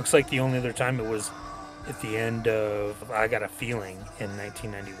 yeah. Looks like the only other time it was at the end of I Got a Feeling in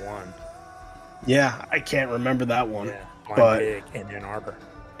 1991. Yeah, I can't remember that one. Yeah, Blind Pig in Ann Arbor.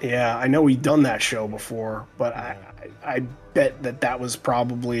 Yeah, I know we've done that show before, but I bet that was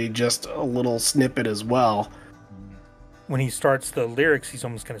probably just a little snippet as well. When he starts the lyrics, he's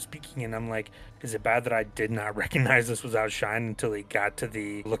almost kind of speaking, and I'm like, is it bad that I did not recognize this was Outshine until he got to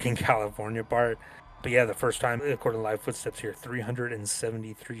the Looking California part? But yeah, the first time, according to Live Footsteps here,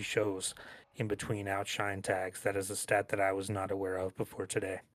 373 shows in between Outshine tags. That is a stat that I was not aware of before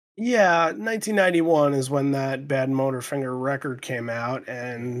today. Yeah, 1991 is when that Bad Motorfinger record came out,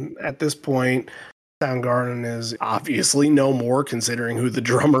 and at this point, Soundgarden is obviously no more, considering who the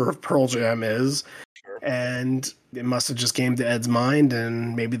drummer of Pearl Jam is. Sure. And it must have just came to Ed's mind,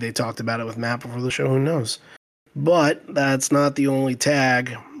 and maybe they talked about it with Matt before the show, who knows. But that's not the only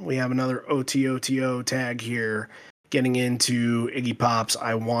tag. We have another OTOTO tag here, getting into Iggy Pop's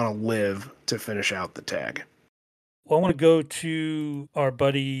I Wanna Live to finish out the tag. Well, I want to go to our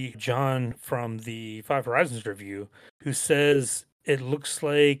buddy John from the Five Horizons review, who says it looks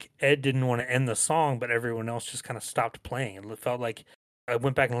like Ed didn't want to end the song, but everyone else just kind of stopped playing. It felt like I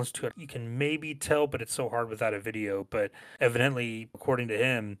went back and listened to it. You can maybe tell, but it's so hard without a video. But evidently, according to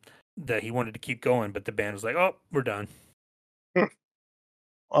him, that he wanted to keep going, but the band was like, oh, we're done.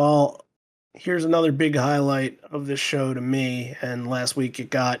 Well, here's another big highlight of this show to me. And last week it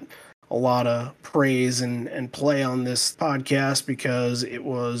got a lot of praise and play on this podcast because it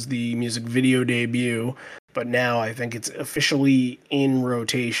was the music video debut. But now I think it's officially in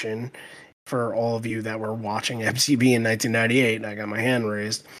rotation for all of you that were watching MTV in 1998. And I got my hand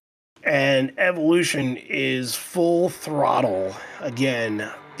raised. And Evolution is full throttle.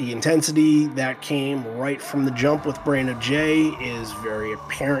 Again, the intensity that came right from the jump with Brain J is very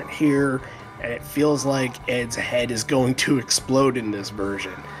apparent here. And it feels like Ed's head is going to explode in this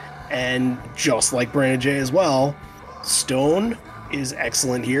version. And just like Brandon J as well, Stone is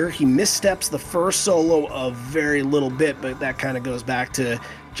excellent here. He missteps the first solo a very little bit, but that kind of goes back to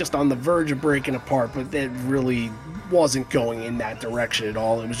just on the verge of breaking apart, but that really wasn't going in that direction at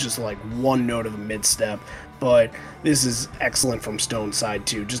all. It was just like one note of a mid-step. But this is excellent from Stone's side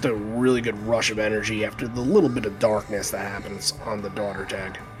too. Just a really good rush of energy after the little bit of darkness that happens on the daughter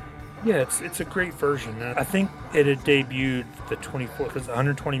tag. Yeah, it's a great version. I think it had debuted the 24th, because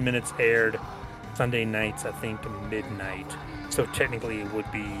 120 minutes aired Sunday nights, I think midnight. So technically it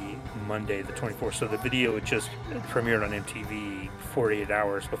would be Monday the 24th. So the video had just premiered on MTV 48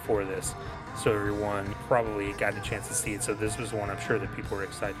 hours before this. So everyone probably got a chance to see it. So this was one I'm sure that people were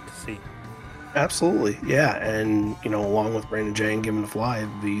excited to see. Absolutely, yeah. And, you know, along with Brandon J and Given to Fly,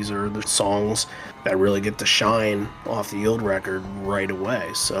 these are the songs that really get to shine off the Yield record right away.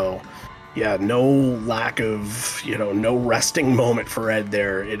 So, yeah, no lack of, you know, no resting moment for Ed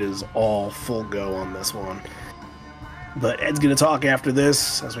there. It is all full go on this one. But Ed's going to talk after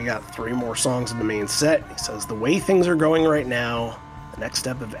this, as we got 3 more songs in the main set. He says, the way things are going right now, the next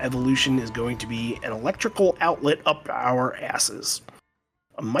step of evolution is going to be an electrical outlet up our asses.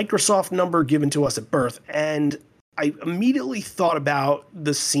 A Microsoft number given to us at birth, and I immediately thought about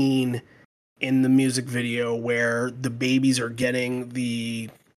the scene in the music video where the babies are getting the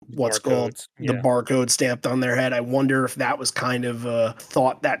barcode stamped on their head. I wonder if that was kind of a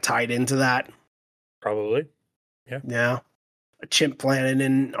thought that tied into that. Probably. Yeah. A chimp planted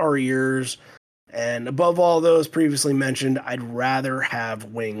in our ears. And above all those previously mentioned, I'd rather have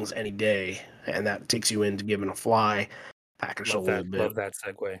wings any day. And that takes you into Given a Fly. Packaged a little bit. Love that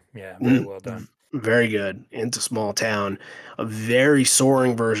segue. Yeah, very well done. Very good. Into Small Town. A very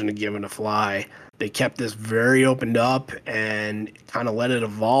soaring version of Given a Fly. They kept this very opened up and kind of let it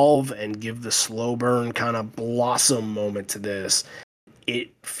evolve and give the slow burn kind of blossom moment to this.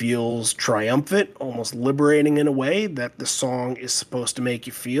 It feels triumphant, almost liberating in a way that the song is supposed to make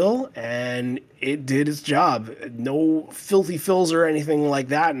you feel, and it did its job. No filthy fills or anything like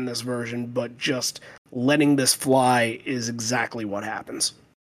that in this version, but just letting this fly is exactly what happens.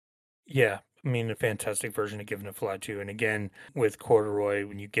 Yeah, I mean, a fantastic version of Given a Fly too. And again, with Corduroy,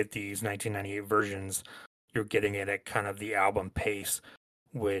 when you get these 1998 versions, you're getting it at kind of the album pace,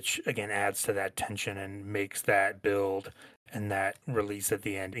 which again adds to that tension and makes that build and that release at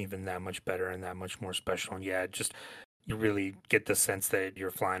the end even that much better and that much more special. And yeah, just you really get the sense that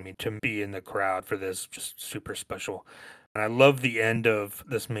you're flying. I mean, to be in the crowd for this, just super special. And I love the end of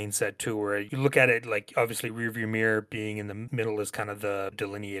this main set too, where you look at it like obviously rearview mirror being in the middle is kind of the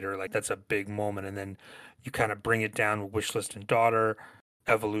delineator, like that's a big moment. And then you kind of bring it down with Wish List and Daughter.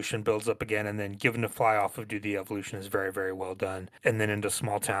 Evolution builds up again, and then Given to Fly Off of Do the Evolution is very, very well done. And then into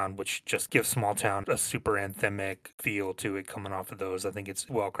Small Town, which just gives Small Town a super anthemic feel to it coming off of those. I think it's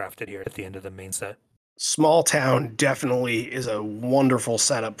well crafted here at the end of the main set. Small Town definitely is a wonderful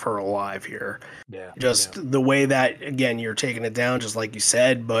setup for Alive here. Yeah. Just the way that, again, you're taking it down, just like you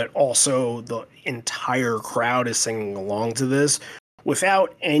said, but also the entire crowd is singing along to this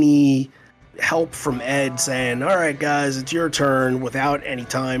without any help from Ed saying, all right, guys, it's your turn, without any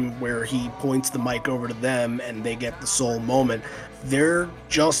time where he points the mic over to them and they get the sole moment. They're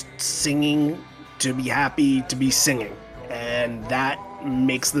just singing to be happy to be singing. And that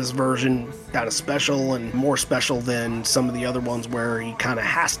makes this version kind of special and more special than some of the other ones where he kind of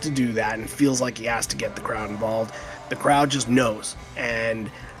has to do that and feels like he has to get the crowd involved. The crowd just knows, and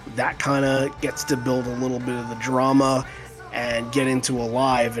that kind of gets to build a little bit of the drama and get into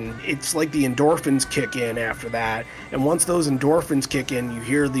Alive, and it's like the endorphins kick in after that. And once those endorphins kick in, you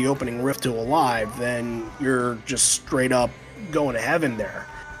hear the opening riff to Alive, then you're just straight up going to heaven there.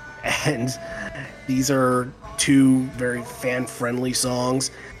 And these are two very fan-friendly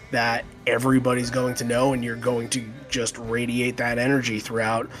songs that everybody's going to know, and you're going to just radiate that energy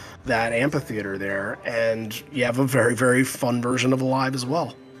throughout that amphitheater there. And you have a very, very fun version of Alive as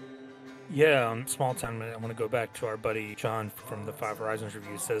well. Yeah, Small Town, I want to go back to our buddy John from the Five Horizons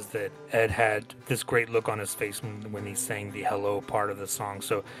review, says that Ed had this great look on his face when he sang the hello part of the song.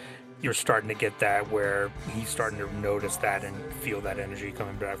 So you're starting to get that where he's starting to notice that and feel that energy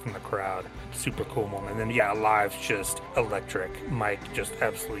coming back from the crowd. Super cool moment. And then, yeah, Alive's just electric. Mike just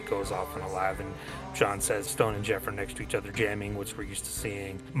absolutely goes off on Alive. And John says Stone and Jeff are next to each other jamming, which we're used to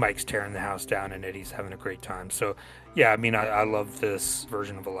seeing. Mike's tearing the house down and Eddie's having a great time. So, yeah, I mean, I love this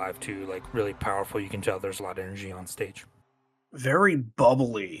version of Alive too. Like, really powerful. You can tell there's a lot of energy on stage. Very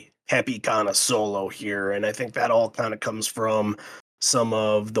bubbly, peppy kind of solo here. And I think that all kind of comes from some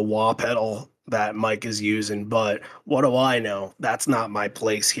of the wah pedal that Mike is using, but what do I know? That's not my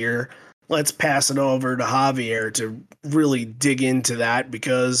place here. Let's pass it over to Javier to really dig into that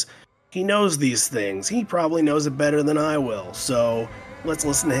because he knows these things. He probably knows it better than I will. So let's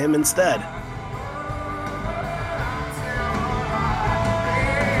listen to him instead.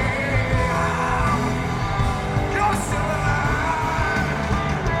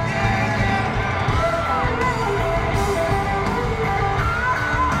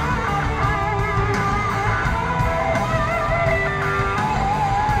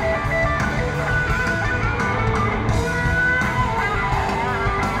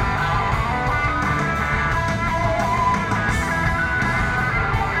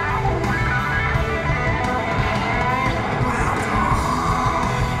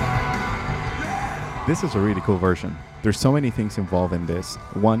 This is a really cool version. There's so many things involved in this.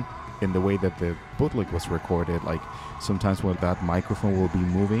 One, in the way that the bootleg was recorded, like sometimes when that microphone will be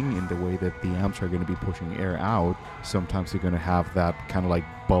moving in the way that the amps are going to be pushing air out, sometimes you're going to have that kind of like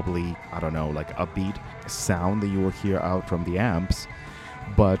bubbly, I don't know, like upbeat sound that you will hear out from the amps.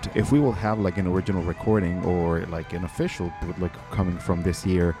 But if we will have like an original recording or like an official bootleg coming from this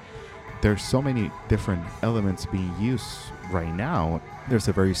year, there's so many different elements being used right now. There's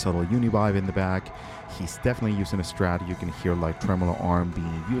a very subtle univibe in the back. He's definitely using a Strat. You can hear like tremolo arm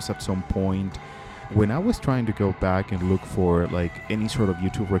being used at some point. When I was trying to go back and look for like any sort of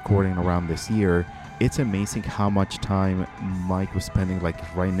YouTube recording around this year, it's amazing how much time Mike was spending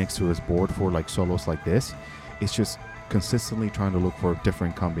like right next to his board for like solos like this. It's just consistently trying to look for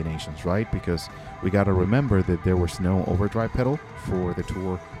different combinations, right? Because we got to remember that there was no overdrive pedal for the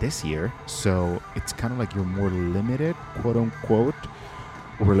tour this year. So it's kind of like you're more limited, quote unquote,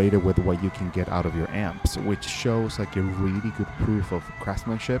 related with what you can get out of your amps, which shows like a really good proof of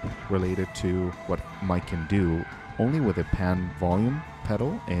craftsmanship related to what Mike can do only with a pan volume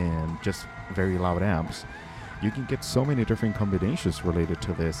pedal and just very loud amps. You can get so many different combinations related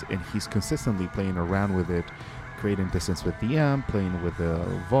to this, and he's consistently playing around with it, creating distance with the amp, playing with the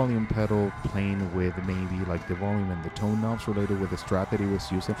volume pedal, playing with maybe like the volume and the tone knobs related with the Strat that he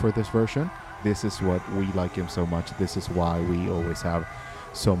was using for this version. This is what we like him so much. This is why we always have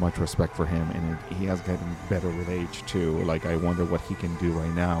so much respect for him, and he has gotten better with age too. Like, I wonder what he can do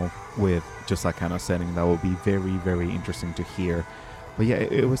right now with just that kind of setting. That will be very, very interesting to hear. But yeah,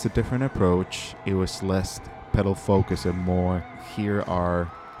 it was a different approach. It was less pedal focus and more, here are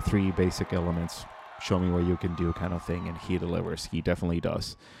three basic elements. show me what you can do kind of thing, and he delivers. He definitely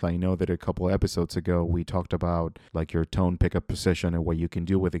does. I know that a couple episodes ago we talked about like your tone pickup position and what you can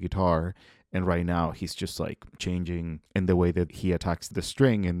do with the guitar, and right now he's just like changing in the way that he attacks the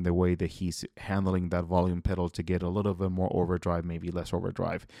string and the way that he's handling that volume pedal to get a little bit more overdrive, maybe less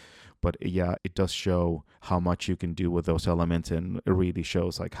overdrive. But yeah, it does show how much you can do with those elements, and it really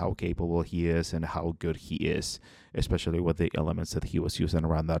shows like how capable he is and how good he is, especially with the elements that he was using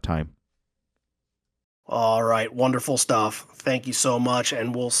around that time. All right, wonderful stuff. Thank you so much,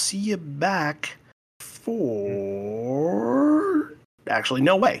 and we'll see you back for... Actually,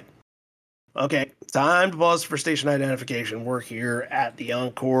 no way. Okay, time to pause for station identification. We're here at the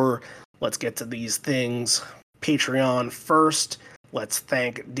Encore. Let's get to these things. Patreon first. Let's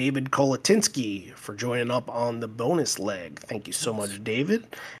thank David Kolatinsky for joining up on the bonus leg. Thank you so much, David.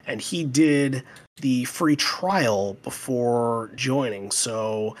 And he did the free trial before joining,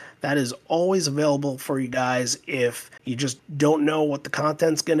 so that is always available for you guys if you just don't know what the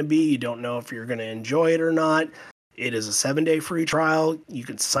content's going to be, you don't know if you're going to enjoy it or not. It is a 7-day free trial. You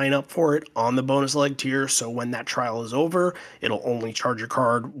can sign up for it on the bonus leg tier, so when that trial is over, it'll only charge your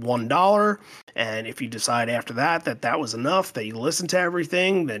card $1. And if you decide after that that was enough, that you listen to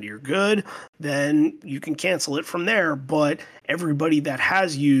everything, then you're good, then you can cancel it from there. But everybody that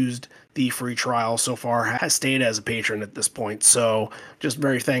has used the free trial so far has stayed as a patron at this point. So just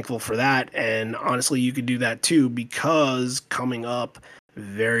very thankful for that. And honestly, you could do that too, because coming up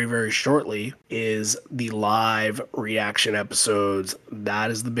very, very shortly is the live reaction episodes.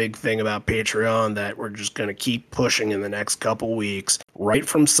 That is the big thing about Patreon that we're just going to keep pushing in the next couple weeks, right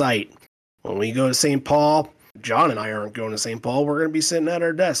from site. When we go to St. Paul, John and I aren't going to St. Paul. We're going to be sitting at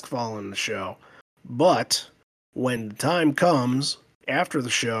our desk following the show. But when the time comes after the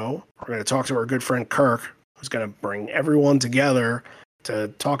show, we're going to talk to our good friend Kirk, who's going to bring everyone together to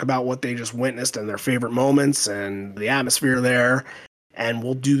talk about what they just witnessed and their favorite moments and the atmosphere there. And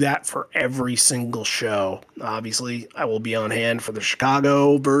we'll do that for every single show. Obviously, I will be on hand for the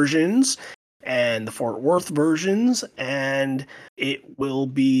Chicago versions and the Fort Worth versions, and it will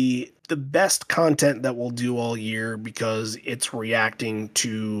be the best content that we'll do all year because it's reacting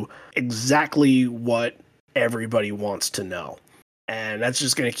to exactly what everybody wants to know. And that's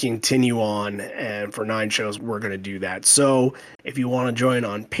just going to continue on, and for 9 shows, we're going to do that. So if you want to join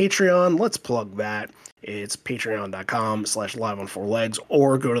on Patreon, let's plug that. It's patreon.com/liveon4legs,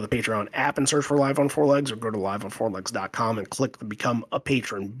 or go to the Patreon app and search for Live on 4 Legs, or go to liveon4legs.com and click the Become a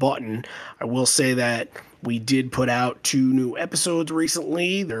Patron button. I will say that we did put out 2 new episodes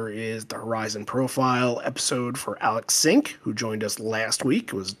recently. There is the Horizon Profile episode for Alex Sink, who joined us last week.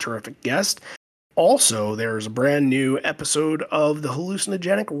 It was a terrific guest. Also, there's a brand new episode of the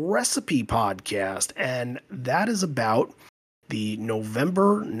Hallucinogenic Recipe podcast, and that is about the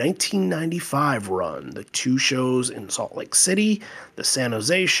November 1995 run, the 2 shows in Salt Lake City, the San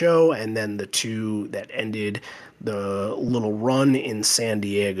Jose show, and then the 2 that ended the little run in San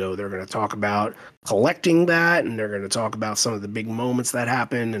Diego. They're going to talk about collecting that, and they're going to talk about some of the big moments that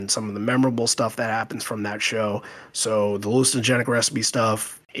happened and some of the memorable stuff that happens from that show. So the Hallucinogenic Recipe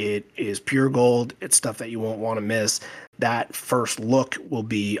stuff, it is pure gold. It's stuff that you won't want to miss. That first look will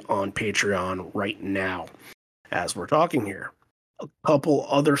be on Patreon right now as we're talking here. A couple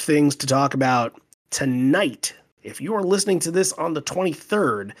other things to talk about tonight. If you are listening to this on the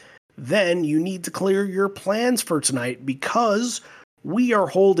 23rd, then you need to clear your plans for tonight, because we are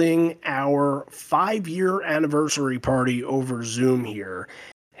holding our 5-year anniversary party over Zoom here.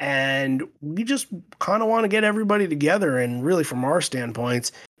 And we just kind of want to get everybody together and really, from our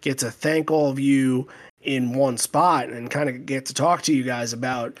standpoints, get to thank all of you in one spot and kind of get to talk to you guys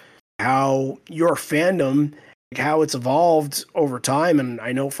about how your fandom, how it's evolved over time. And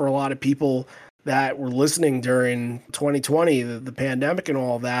I know for a lot of people that were listening during 2020, the pandemic and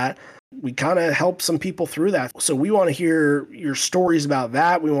all that, we kind of helped some people through that. So we want to hear your stories about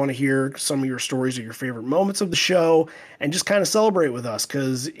that. We want to hear some of your stories of your favorite moments of the show and just kind of celebrate with us,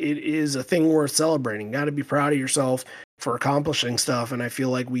 because it is a thing worth celebrating. You got to be proud of yourself for accomplishing stuff. And I feel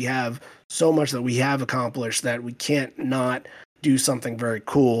like we have so much that we have accomplished that we can't not do something very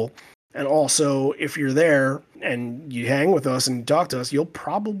cool. And also, if you're there and you hang with us and you talk to us, you'll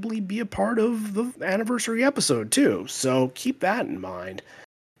probably be a part of the anniversary episode too. So keep that in mind.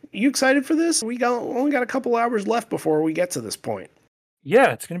 You excited for this? We only got a couple hours left before we get to this point.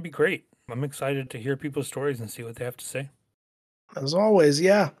 Yeah, it's going to be great. I'm excited to hear people's stories and see what they have to say. As always,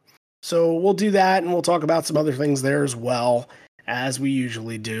 yeah. So we'll do that, and we'll talk about some other things there as well, as we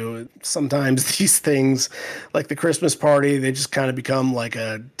usually do. Sometimes these things, like the Christmas party, they just kind of become like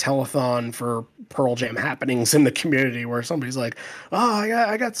a telethon for Pearl Jam happenings in the community where somebody's like, oh,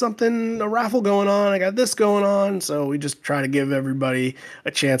 I got something, a raffle going on, I got this going on. So we just try to give everybody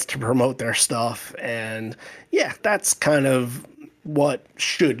a chance to promote their stuff. And yeah, that's kind of what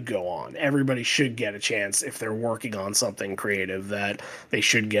should go on. Everybody should get a chance if they're working on something creative, that they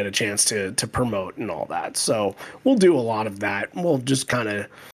should get a chance to promote and all that. So we'll do a lot of that. We'll just kind of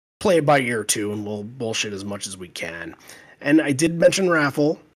play it by ear too, and we'll bullshit as much as we can. And I did mention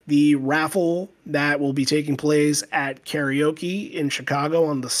raffle. The raffle that will be taking place at karaoke in Chicago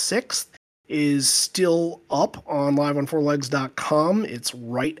on the 6th is still up on liveon4legs.com. It's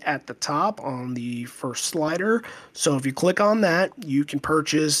right at the top on the first slider. So if you click on that, you can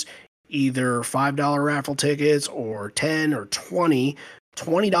purchase either $5 raffle tickets or 10 or 20.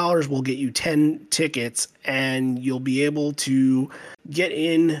 $20 will get you 10 tickets, and you'll be able to get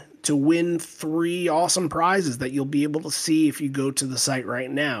in to win 3 awesome prizes that you'll be able to see if you go to the site right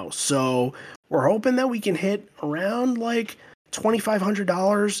now. So we're hoping that we can hit around like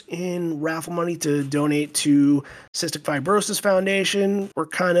 $2,500 in raffle money to donate to Cystic Fibrosis Foundation. We're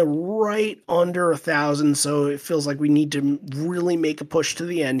kind of right under 1,000, so it feels like we need to really make a push to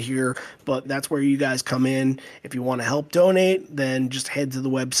the end here, but that's where you guys come in. If you want to help donate, then just head to the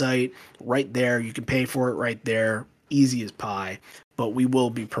website right there. You can pay for it right there, easy as pie, but we will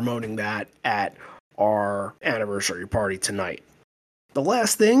be promoting that at our anniversary party tonight. The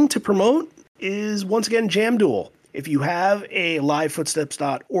last thing to promote is, once again, Jam Duel. If you have a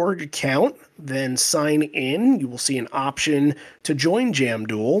livefootsteps.org account, then sign in. You will see an option to join Jam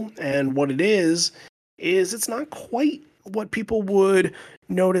Duel. And what it is it's not quite what people would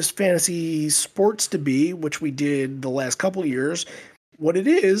notice fantasy sports to be, which we did the last couple of years. What it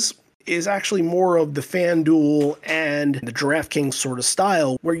is actually more of the FanDuel and the DraftKings sort of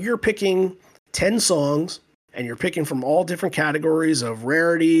style, where you're picking 10 songs, and you're picking from all different categories of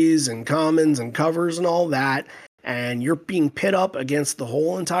rarities and commons and covers and all that. And you're being pit up against the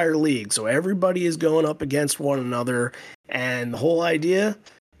whole entire league. So everybody is going up against one another. And the whole idea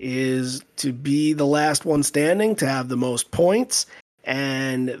is to be the last one standing, to have the most points.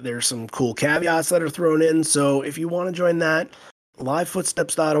 And there's some cool caveats that are thrown in. So if you want to join that,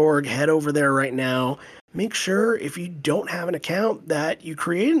 livefootsteps.org, head over there right now. Make sure, if you don't have an account, that you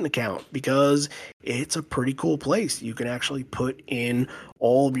create an account, because it's a pretty cool place. You can actually put in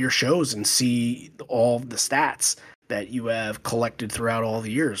all of your shows and see all of the stats that you have collected throughout all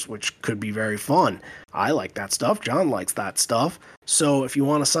the years, which could be very fun. I like that stuff. John likes that stuff. So if you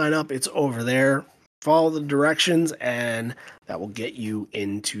want to sign up, it's over there. Follow the directions, and that will get you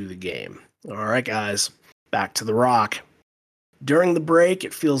into the game. All right, guys, back to the rock. During the break,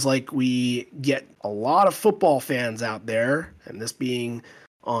 it feels like we get a lot of football fans out there, and this being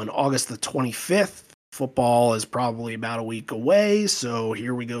on August the 25th, football is probably about a week away, so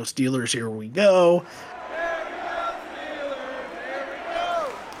here we go, Steelers, here we go.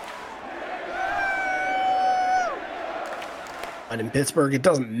 And in Pittsburgh, it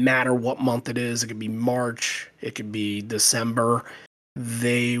doesn't matter what month it is. It could be March, it could be December.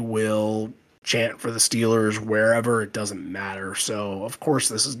 They will chant for the Steelers wherever, it doesn't matter. So, of course,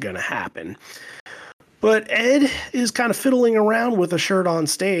 this is going to happen. But Ed is kind of fiddling around with a shirt on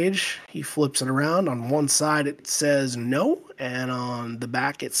stage. He flips it around. On one side, it says no, and on the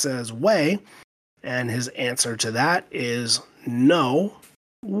back, it says way. And his answer to that is no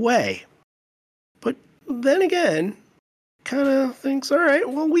way. But then again, kind of thinks, all right,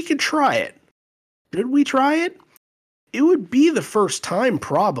 well, we could try it. Should we try it? It would be the first time,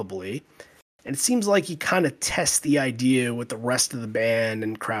 probably. And it seems like he kind of tests the idea with the rest of the band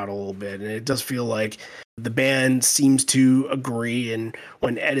and crowd a little bit. And it does feel like the band seems to agree. And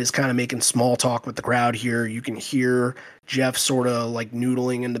when Ed is kind of making small talk with the crowd here, you can hear Jeff sort of like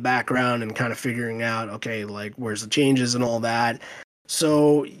noodling in the background and kind of figuring out, okay, like where's the changes and all that.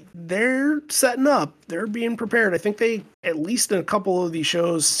 So they're setting up. They're being prepared. I think they, at least in a couple of these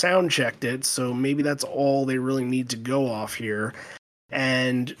shows, sound checked it. So maybe that's all they really need to go off here.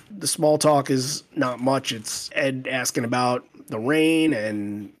 And the small talk is not much. It's Ed asking about the rain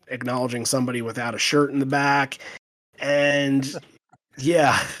and acknowledging somebody without a shirt in the back. And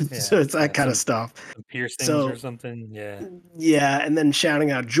yeah, so it's that kind of stuff. Piercings or something. Yeah. And then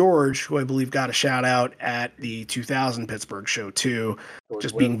shouting out George, who I believe got a shout out at the 2000 Pittsburgh show too. George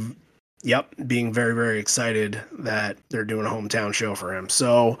just Whip. being very, very excited that they're doing a hometown show for him.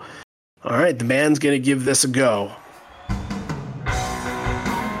 So, all right, the band's going to give this a go.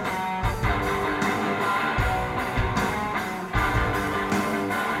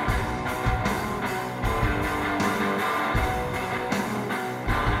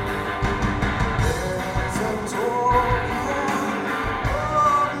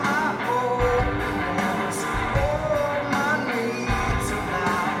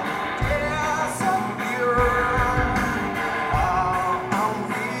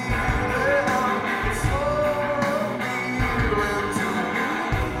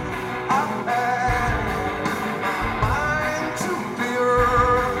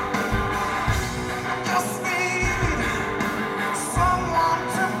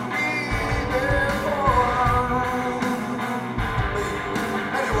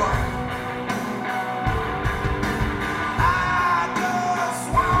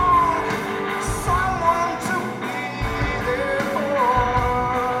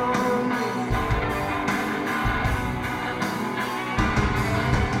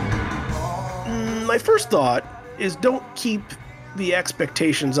 first thought is don't keep the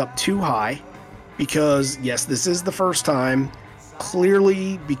expectations up too high, because yes, this is the first time.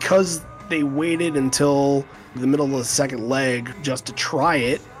 Clearly, because they waited until the middle of the second leg just to try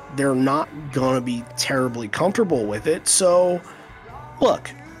it, they're not going to be terribly comfortable with it. So,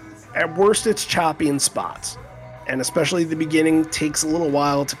 look, at worst it's choppy in spots. And especially the beginning takes a little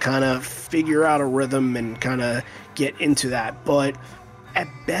while to kind of figure out a rhythm and kind of get into that. But at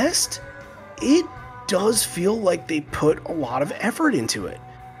best, it does feel like they put a lot of effort into it.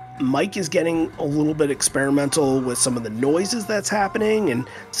 Mike is getting a little bit experimental with some of the noises that's happening, and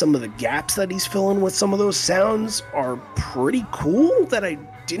some of the gaps that he's filling with some of those sounds are pretty cool that I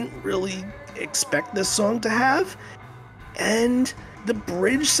didn't really expect this song to have. And the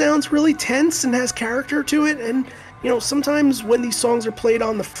bridge sounds really tense and has character to it. And, you know, sometimes when these songs are played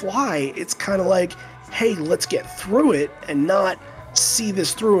on the fly, it's kind of like, hey, let's get through it and not see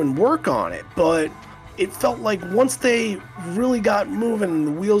this through and work on it. But it felt like once they really got moving and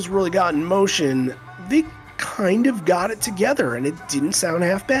the wheels really got in motion, they kind of got it together and it didn't sound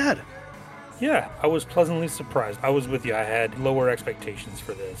half bad. Yeah, I was pleasantly surprised. I was with you. I had lower expectations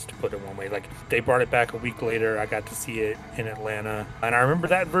for this, to put it one way. Like, they brought it back a week later. I got to see it in Atlanta. And I remember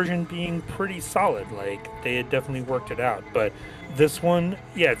that version being pretty solid. Like, they had definitely worked it out. But this one,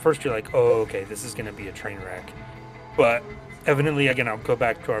 yeah, at first you're like, oh, okay, this is going to be a train wreck. But evidently, again, I'll go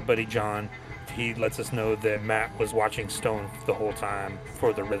back to our buddy John. He lets us know that Matt was watching Stone the whole time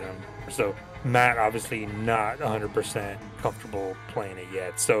for the rhythm. So Matt obviously not 100% comfortable playing it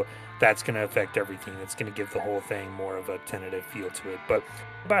yet. So that's going to affect everything. It's going to give the whole thing more of a tentative feel to it. But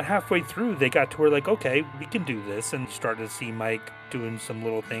about halfway through, they got to where like, okay, we can do this, and started to see Mike doing some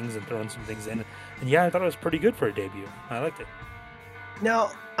little things and throwing some things in. And yeah, I thought it was pretty good for a debut. I liked it.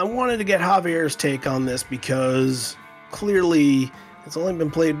 Now, I wanted to get Javier's take on this because clearly it's only been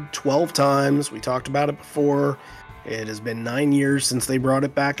played 12 times. We talked about it before. It has been 9 years since they brought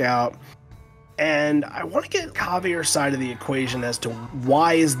it back out. And I want to get Javier's side of the equation as to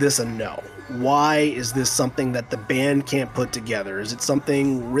why is this a no? Why is this something that the band can't put together? Is it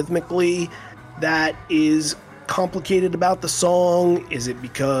something rhythmically that is complicated about the song? Is it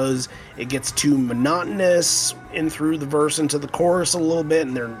because it gets too monotonous in through the verse into the chorus a little bit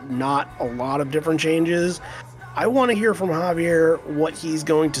and there are not a lot of different changes? I want to hear from Javier what he's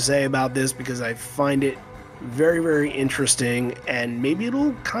going to say about this, because I find it very, very interesting, and maybe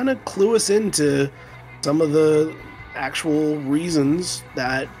it'll kind of clue us into some of the actual reasons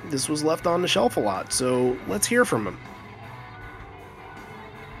that this was left on the shelf a lot. So let's hear from him.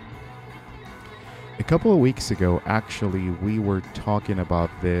 A couple of weeks ago, actually, we were talking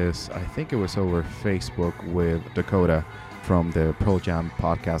about this. I think it was over Facebook with Dakota from the Pearl Jam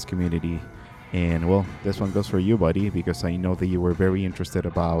podcast community. And well, this one goes for you, buddy, because I know that you were very interested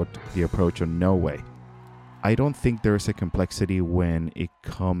about the approach on No Way. I don't think there's a complexity when it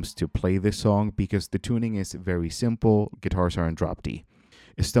comes to play this song, because the tuning is very simple. Guitars are in drop D.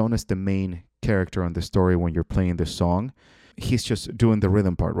 Stone is the main character on the story when you're playing this song. He's just doing the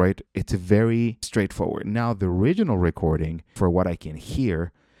rhythm part, right? It's very straightforward. Now, the original recording, for what I can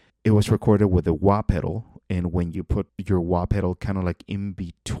hear, it was recorded with a wah pedal. And when you put your wah pedal kind of like in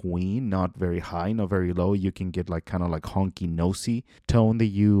between, not very high, not very low, you can get like kind of like honky nosy tone that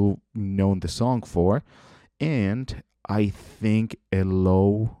you known the song for. And I think a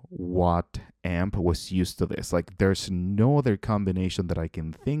low watt amp was used to this. Like, there's no other combination that I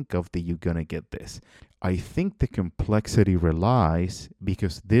can think of that you're gonna get this. I think the complexity relies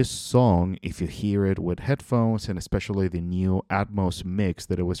because this song, if you hear it with headphones, and especially the new Atmos mix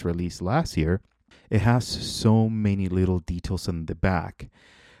that it was released last year, it has so many little details in the back.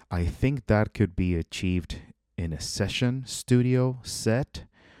 I think that could be achieved in a session studio set,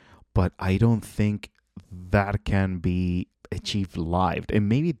 but I don't think that can be achieved live. And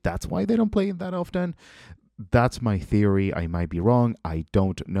maybe that's why they don't play it that often. That's my theory. I might be wrong. I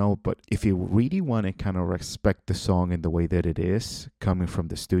don't know. But if you really want to kind of respect the song in the way that it is, coming from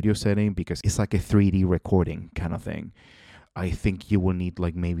the studio setting, because it's like a 3D recording kind of thing, I think you will need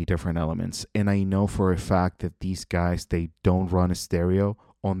like maybe different elements. And I know for a fact that these guys, they don't run a stereo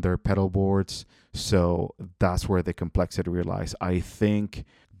on their pedal boards. So that's where the complexity relies. I think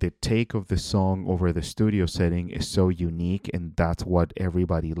the take of the song over the studio setting is so unique, and that's what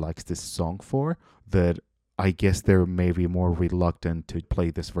everybody likes this song for, that I guess they're maybe more reluctant to play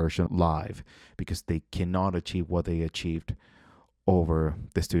this version live because they cannot achieve what they achieved over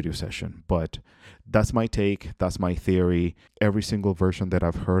the studio session. But that's my take. That's my theory. Every single version that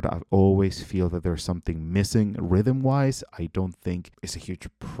I've heard, I always feel that there's something missing rhythm-wise. I don't think it's a huge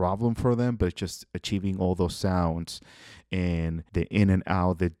problem for them, but just achieving all those sounds and the in and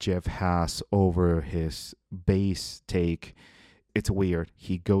out that Jeff has over his bass take. It's weird.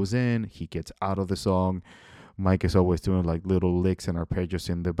 He goes in, he gets out of the song. Mike is always doing like little licks and arpeggios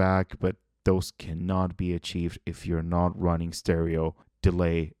in the back, but those cannot be achieved if you're not running stereo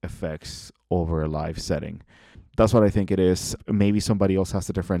delay effects over a live setting. That's what I think it is. Maybe somebody else has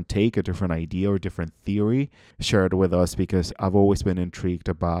a different take, a different idea, or different theory. Share it with us, because I've always been intrigued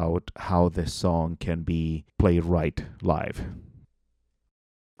about how this song can be played right live.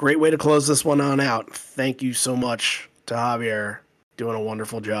 Great way to close this one on out. Thank you so much to Javier. Doing a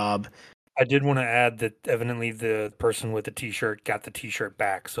wonderful job. I did want to add that evidently the person with the t-shirt got the t-shirt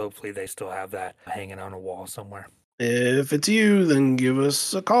back, so hopefully they still have that hanging on a wall somewhere. If it's you, then give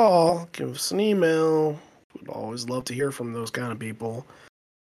us a call, give us an email. We'd always love to hear from those kind of people.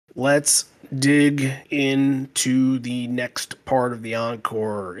 Let's dig into the next part of the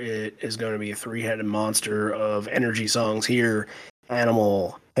encore. It is going to be a three-headed monster of energy songs here.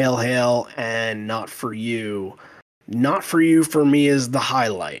 Animal, Hail Hail, and Not For You. Not For You for me is the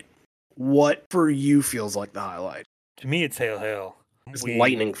highlight. What for you feels like the highlight? To me, it's Hail Hail. It's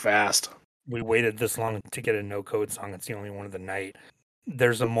lightning fast. We waited this long to get a no-code song. It's the only one of the night.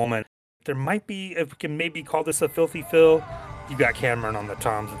 There's a moment. There might be, if we can maybe call this a filthy fill, you got Cameron on the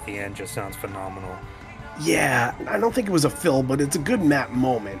toms at the end. Just sounds phenomenal. Yeah, I don't think it was a fill, but it's a good Matt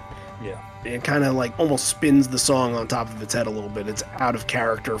moment. Yeah. It kind of like almost spins the song on top of its head a little bit. It's out of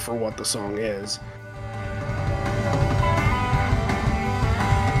character for what the song is.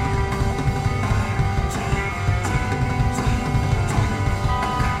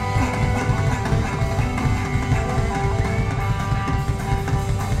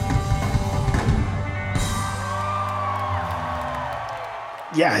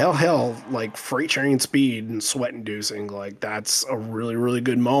 Yeah, Hail Hail, like freight train speed and sweat inducing, like that's a really, really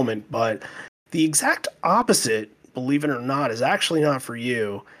good moment. But the exact opposite, believe it or not, is actually Not For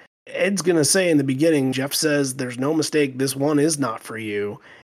You. Ed's going to say in the beginning, Jeff says, there's no mistake, this one is not for you.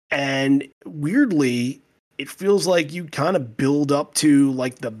 And weirdly, it feels like you kind of build up to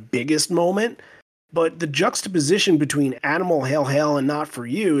like the biggest moment. But the juxtaposition between Animal, Hail Hail, and Not For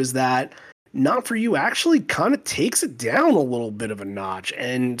You is that Not For You actually kind of takes it down a little bit of a notch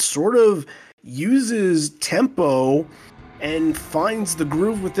and sort of uses tempo and finds the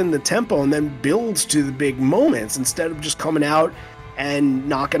groove within the tempo and then builds to the big moments instead of just coming out and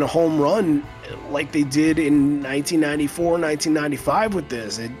knocking a home run like they did in 1994, 1995 with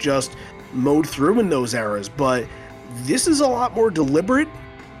this. It just mowed through in those eras. But this is a lot more deliberate,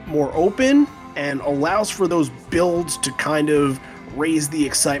 more open, and allows for those builds to kind of raise the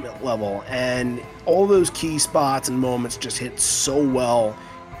excitement level, and all those key spots and moments just hit so well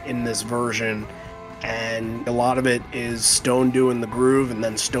in this version. And a lot of it is Stone doing the groove and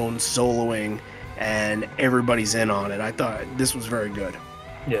then Stone soloing, and everybody's in on it. I thought this was very good.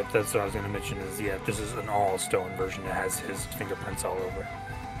 Yeah, that's what I was going to mention is, this is an all Stone version that has his fingerprints all over.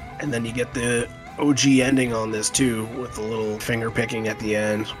 And then you get the OG ending on this too, with the little finger picking at the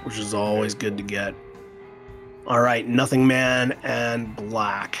end, which is always good to get. All right, Nothing Man and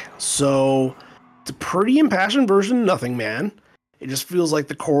Black. So it's a pretty impassioned version of Nothing Man. It just feels like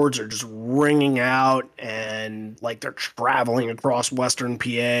the chords are just ringing out and like they're traveling across Western PA.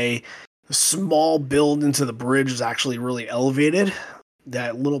 The small build into the bridge is actually really elevated.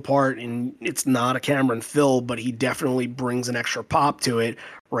 That little part, and it's not a Cameron fill, but he definitely brings an extra pop to it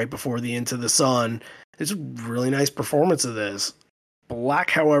right before the Into the Sun. It's a really nice performance of this. Black,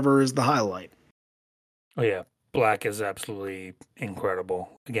 however, is the highlight. Oh, yeah. Black is absolutely incredible.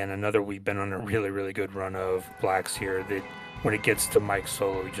 Again, we've been on a really, really good run of Blacks here. That when it gets to Mike's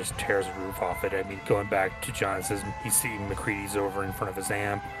solo, he just tears the roof off it. I mean, going back to John, it says he's seeing McCready's over in front of his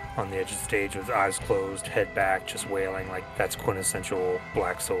amp on the edge of the stage with eyes closed, head back, just wailing. Like, that's quintessential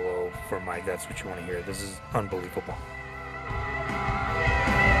Black solo for Mike. That's what you want to hear. This is unbelievable.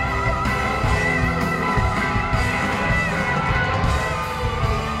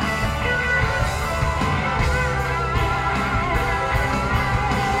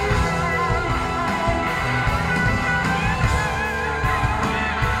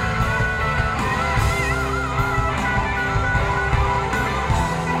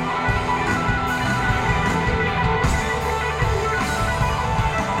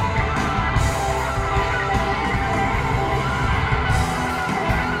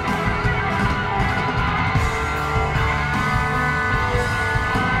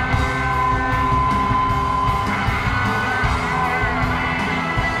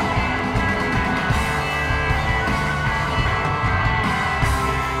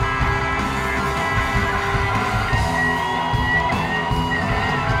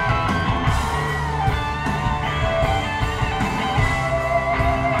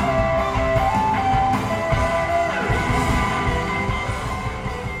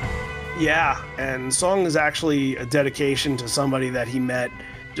 Yeah, and the song is actually a dedication to somebody that he met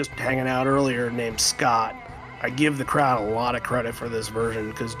just hanging out earlier named Scott. I give the crowd a lot of credit for this version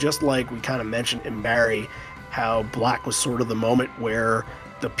because just like we kind of mentioned in Barry, how Black was sort of the moment where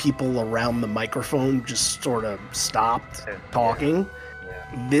the people around the microphone just sort of stopped talking.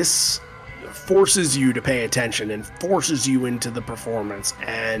 Yeah. This forces you to pay attention and forces you into the performance,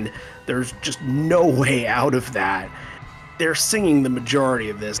 and there's just no way out of that. They're singing the majority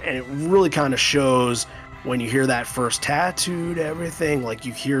of this, and it really kind of shows when you hear that first tattooed everything, like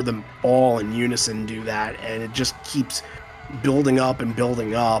you hear them all in unison do that, and it just keeps building up and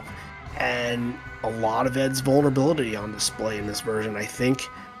building up, and a lot of Ed's vulnerability on display in this version. I think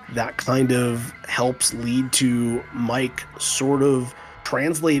that kind of helps lead to Mike sort of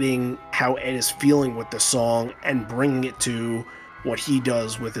translating how Ed is feeling with the song and bringing it to what he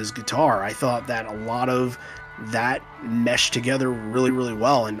does with his guitar. I thought that a lot of that meshed together really, really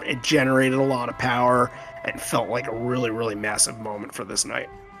well, and it generated a lot of power and felt like a really, really massive moment for this night.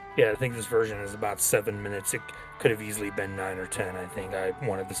 Yeah, I think this version is about 7 minutes. It could have easily been 9 or 10. I think I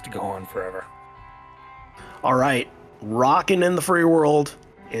wanted this to go on forever. All right, rocking in the free world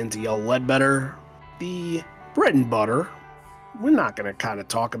into Yell Ledbetter, the bread and butter. We're not going to kind of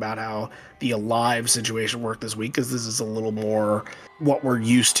talk about how the Alive situation worked this week because this is a little more what we're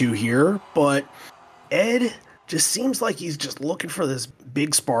used to here, but Ed just seems like he's just looking for this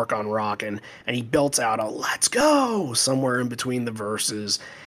big spark on rockin', and he belts out a "let's go" somewhere in between the verses.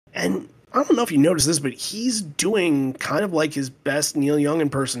 And I don't know if you noticed this, but he's doing kind of like his best Neil Young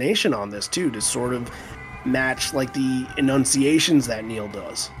impersonation on this too, to sort of match like the enunciations that Neil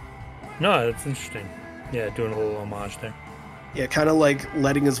does. No, that's interesting. Yeah, doing a little homage there. Yeah, kind of like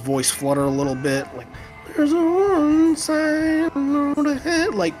letting his voice flutter a little bit, like there's a one side road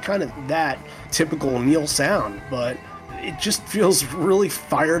ahead, like kind of that typical Neil sound, but it just feels really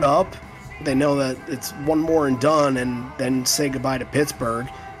fired up. They know that it's one more and done, and then say goodbye to Pittsburgh,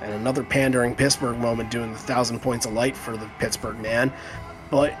 and another pandering Pittsburgh moment doing the 1,000 points of light for the Pittsburgh man.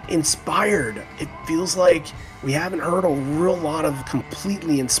 But inspired, it feels like we haven't heard a real lot of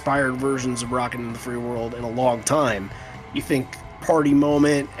completely inspired versions of Rockin' in the Free World in a long time. You think party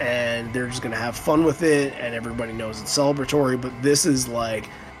moment and they're just gonna have fun with it and everybody knows it's celebratory, but this is like,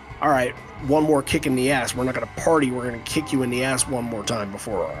 all right, one more kick in the ass. We're not gonna party, we're gonna kick you in the ass one more time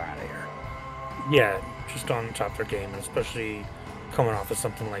before we're out of here. Yeah, just on top of their game, and especially coming off of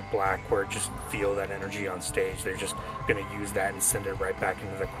something like Black, where just feel that energy on stage. They're just gonna use that and send it right back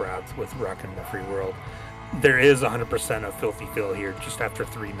into the crowds with Rockin' in the Free World. There is 100% of Filthy Phil here. Just after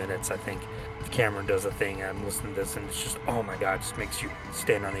 3 minutes, I think Cameron does a thing. I'm listening to this, and it's just, oh my God, it just makes you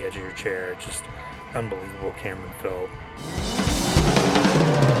stand on the edge of your chair. It's just unbelievable, Cameron Phil.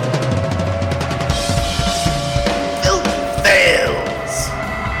 Filthy Phils!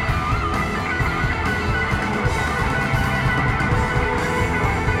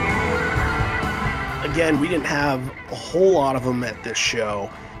 Again, we didn't have a whole lot of them at this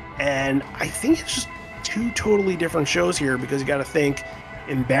show, and I think it's just two totally different shows here, because you got to think,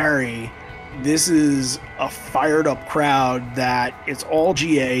 in Barry, this is a fired up crowd that it's all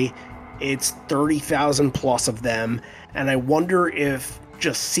GA, it's 30,000 plus of them, and I wonder if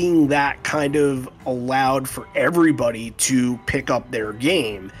just seeing that kind of allowed for everybody to pick up their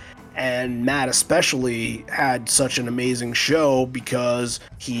game. And Matt especially had such an amazing show because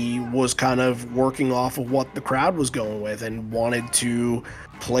he was kind of working off of what the crowd was going with and wanted to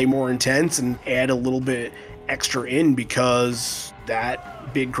play more intense and add a little bit extra in because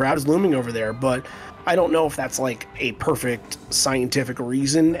that big crowd is looming over there. But I don't know if that's like a perfect scientific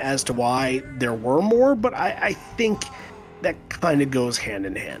reason as to why there were more, but I think that kind of goes hand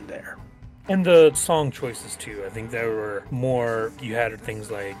in hand there. And the song choices too. I think there were more. You had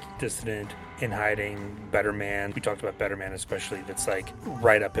things like Dissident, In Hiding, Better Man. We talked about Better Man especially. That's like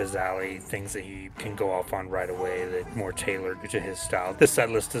right up his alley. Things that he can go off on right away. That more tailored to his style. This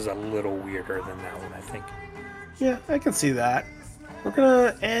set list is a little weirder than that one, I think. Yeah, I can see that. We're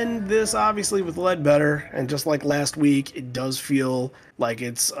gonna end this obviously with Ledbetter, and just like last week, it does feel like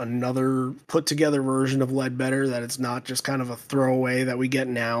it's another put together version of Ledbetter, that it's not just kind of a throwaway that we get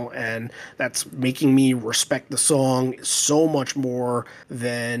now, and that's making me respect the song so much more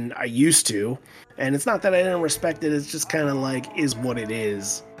than I used to. And it's not that I didn't respect it, it's just kind of like is what it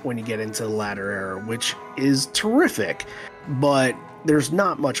is when you get into the latter era, which is terrific, but there's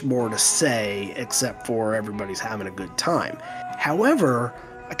not much more to say except for everybody's having a good time. However,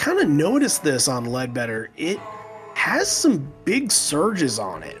 I kind of noticed this on Ledbetter. It has some big surges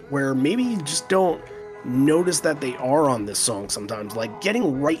on it where maybe you just don't notice that they are on this song sometimes. Like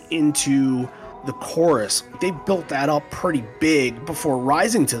getting right into the chorus, they built that up pretty big before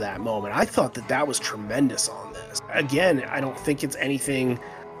rising to that moment. I thought that that was tremendous on this. Again, I don't think it's anything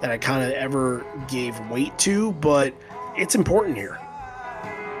that I kind of ever gave weight to, but it's important here.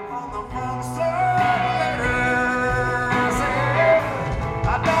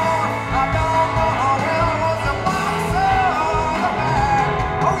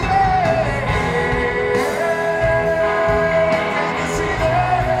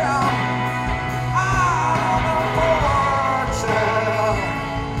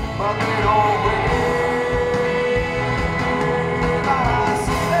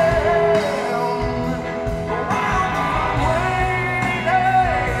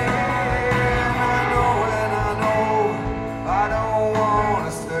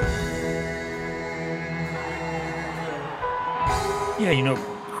 Yeah,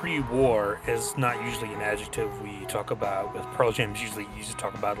 pre-war is not usually an adjective we talk about. With Pearl Jam, usually you used to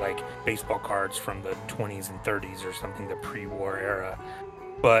talk about like baseball cards from the 20s and 30s or something, the pre-war era.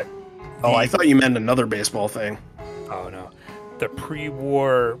 But I thought you meant another baseball thing. Oh no, the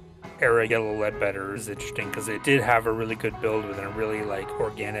pre-war era Yellow Ledbetter is interesting because it did have a really good build with a really like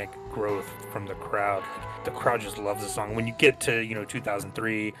organic growth from the crowd. Like, the crowd just loves the song. When you get to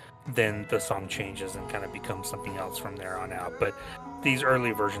 2003, then the song changes and kind of becomes something else from there on out. But these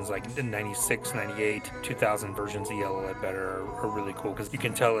early versions, like the 96, 98, 2000 versions of Yellow Ledbetter are really cool because you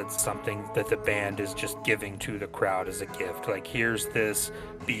can tell it's something that the band is just giving to the crowd as a gift. Like, here's this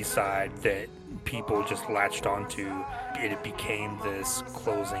B-side that people just latched onto. It became this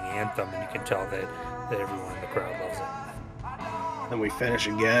closing anthem, and you can tell that everyone in the crowd loves it. And we finish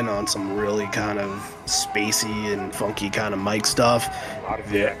again on some really kind of spacey and funky kind of mic stuff. A lot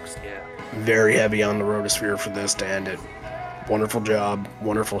of effects, yeah. Very heavy on the rotosphere for this to end it. Wonderful job,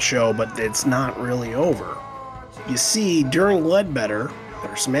 wonderful show, but it's not really over. You see, during Ledbetter,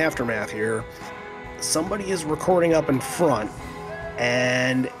 there's some aftermath here. Somebody is recording up in front,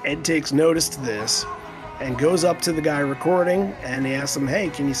 and Ed takes notice to this and goes up to the guy recording, and he asks him, "Hey,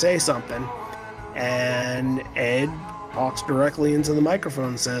 can you say something?" And Ed talks directly into the microphone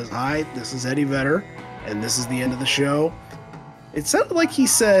and says, "Hi, this is Eddie Vedder, and this is the end of the show." It sounded like he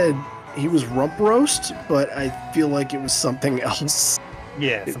said he was rump roast, but I feel like it was something else.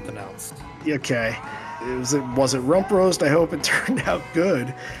 Yeah, something else. Okay. Was it rump roast? I hope it turned out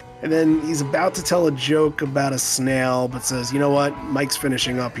good. And then he's about to tell a joke about a snail, but says, "You know what? Mike's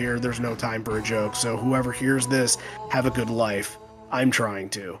finishing up here. There's no time for a joke. So whoever hears this, have a good life. I'm trying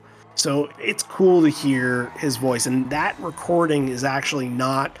to." So it's cool to hear his voice. And that recording is actually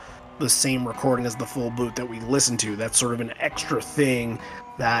not the same recording as the full boot that we listened to. That's sort of an extra thing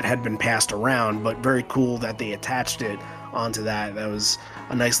that had been passed around, but very cool that they attached it onto that. That was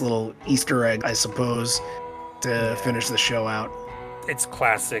a nice little Easter egg, I suppose, to finish the show out. It's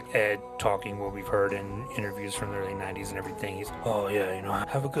classic Ed talking what we've heard in interviews from the early 90s and everything. He's, "Oh yeah,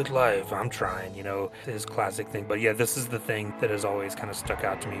 have a good life. I'm trying," his classic thing. But yeah, this is the thing that has always kind of stuck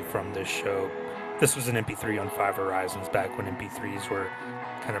out to me from this show. This was an MP3 on 5 Horizons back when MP3s were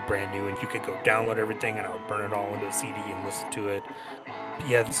kind of brand new and you could go download everything and I would burn it all into a CD and listen to it. But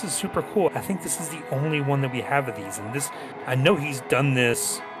yeah, this is super cool. I think this is the only one that we have of these. And this, I know he's done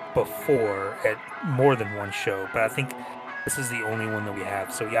this before at more than one show, but I think this is the only one that we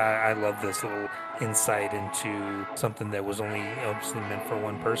have. So yeah, I love this little insight into something that was only obviously meant for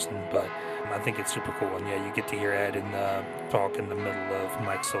one person, but I think it's super cool. And yeah, you get to hear Ed in the talk in the middle of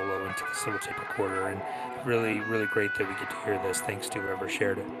Mike's solo into this little tape recorder, and really, really great that we get to hear this. Thanks to whoever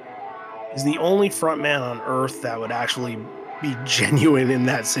shared it. He's the only frontman on earth that would actually be genuine in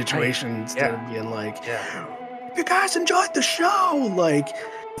that situation instead of being like, "You guys enjoyed the show." Like,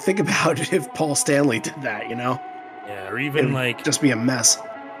 think about it if Paul Stanley did that, Yeah, or even like just be a mess.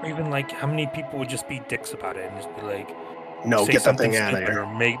 Or even like how many people would just be dicks about it and just be like, "No, say get that something thing out of stupid, here,"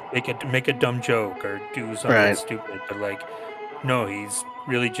 or make a dumb joke or do something stupid. But like, no, he's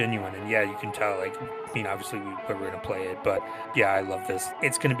really genuine, and yeah, you can tell. Like, obviously we're gonna play it, but yeah, I love this.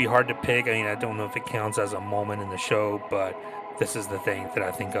 It's gonna be hard to pick. I don't know if it counts as a moment in the show, but this is the thing that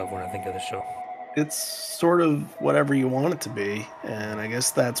I think of when I think of the show. It's sort of whatever you want it to be, and I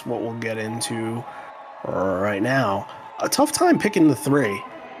guess that's what we'll get into right now. A tough time picking the 3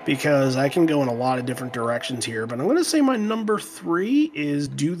 because I can go in a lot of different directions here, but I'm going to say my number 3 is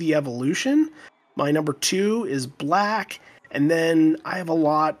Do the Evolution. My number 2 is Black, and then I have a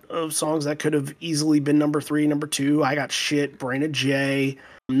lot of songs that could have easily been number 3, number 2. I Got Shit, Brain of J,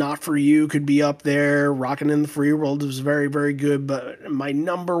 Not For You could be up there. Rockin' in the Free World was very, very good, but my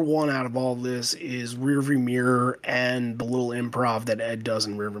number 1 out of all this is Rearview Mirror and the little improv that Ed does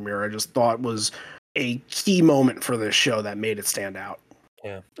in Rearview Mirror. I just thought was a key moment for this show that made it stand out.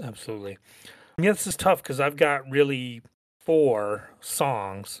 Yeah, absolutely. Yeah, this is tough because I've got really 4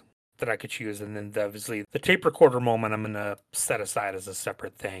 songs that I could choose, and then obviously the tape recorder moment I'm going to set aside as a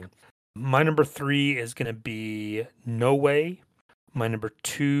separate thing. My number 3 is going to be No Way. My number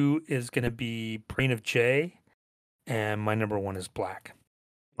 2 is going to be Brain of J. And my number 1 is Black.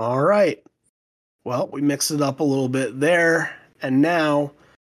 All right. Well, we mixed it up a little bit there, and now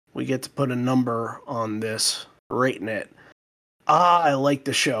we get to put a number on this, rating it. I like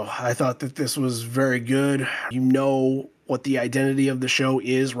the show. I thought that this was very good. You know what the identity of the show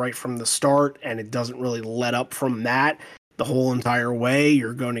is right from the start, and it doesn't really let up from that the whole entire way.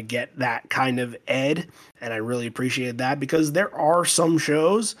 You're going to get that kind of ed, and I really appreciate that, because there are some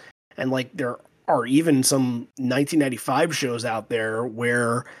shows, and like there are even some 1995 shows out there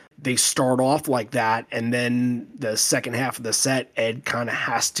where they start off like that, and then the second half of the set, Ed kind of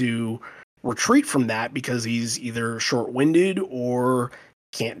has to retreat from that because he's either short-winded or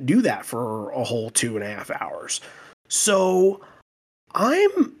can't do that for a whole 2.5 hours. So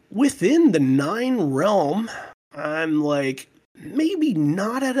I'm within the 9 realm. I'm like maybe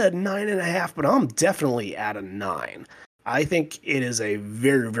not at a 9.5, but I'm definitely at a 9. I think it is a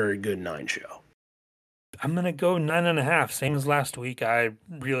very, very good 9 show. I'm going to go 9.5, same as last week. I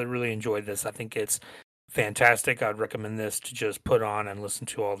really, really enjoyed this. I think it's fantastic. I'd recommend this to just put on and listen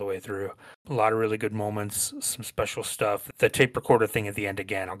to all the way through. A lot of really good moments, some special stuff. The tape recorder thing at the end,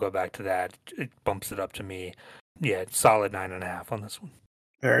 again, I'll go back to that. It bumps it up to me. Yeah, solid 9.5 on this one.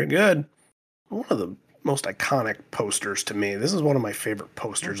 Very good. One of the most iconic posters to me. This is one of my favorite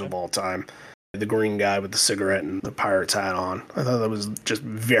posters of all time. The green guy with the cigarette and the Pirates hat on. I thought that was just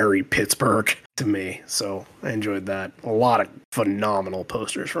very Pittsburgh to me. So I enjoyed that. A lot of phenomenal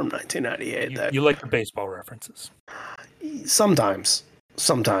posters from 1998. You like the baseball references? Sometimes.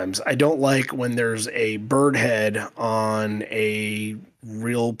 I don't like when there's a bird head on a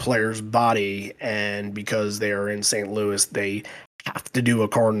real player's body, and because they are in St. Louis, they have to do a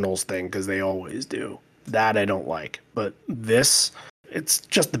Cardinals thing because they always do. That I don't like. But this, it's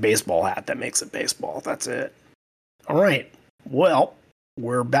just the baseball hat that makes it baseball. That's it. All right. Well,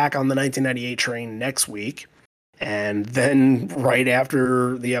 we're back on the 1998 train next week. And then right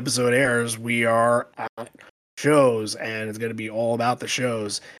after the episode airs, we are at shows, and it's going to be all about the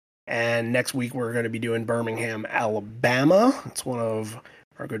shows. And next week, we're going to be doing Birmingham, Alabama. It's one of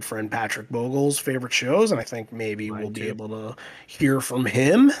our good friend Patrick Bogle's favorite shows, and I think maybe we'll be able to hear from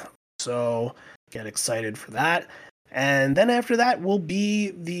him. So get excited for that. And then after that will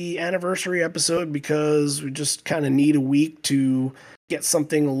be the anniversary episode, because we just kind of need a week to get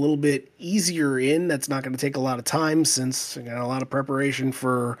something a little bit easier in. That's not going to take a lot of time, since we got a lot of preparation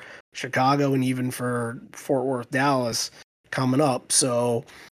for Chicago and even for Fort Worth, Dallas coming up. So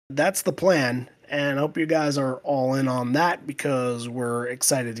that's the plan. And I hope you guys are all in on that, because we're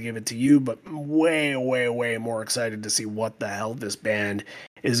excited to give it to you, but way, way, way more excited to see what the hell this band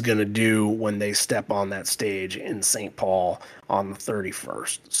is going to do when they step on that stage in St. Paul on the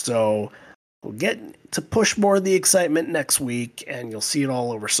 31st. So we'll get to push more of the excitement next week, and you'll see it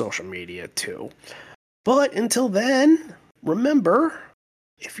all over social media too. But until then, remember,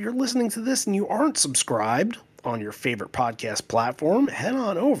 if you're listening to this and you aren't subscribed on your favorite podcast platform, head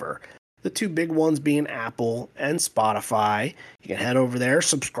on over. The 2 big ones being Apple and Spotify. You can head over there,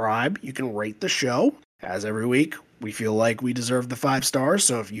 subscribe. You can rate the show. As every week, we feel like we deserve the 5 stars.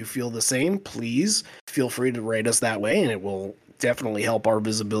 So if you feel the same, please feel free to rate us that way, and it will definitely help our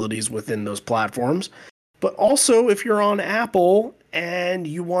visibilities within those platforms. But also, if you're on Apple and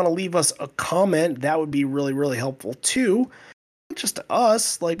you want to leave us a comment, that would be really, really helpful too. Just to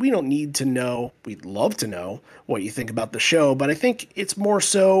us, like, we don't need to know, we'd love to know what you think about the show, but I think it's more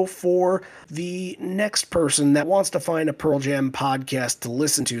so for the next person that wants to find a Pearl Jam podcast to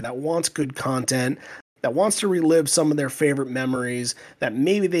listen to, that wants good content, that wants to relive some of their favorite memories, that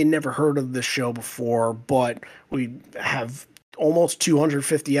maybe they never heard of this show before, but we have almost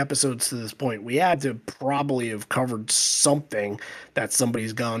 250 episodes to this point. We had to probably have covered something that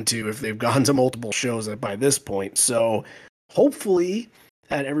somebody's gone to if they've gone to multiple shows by this point. So hopefully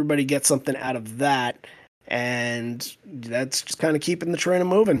that everybody gets something out of that, and that's just kind of keeping the train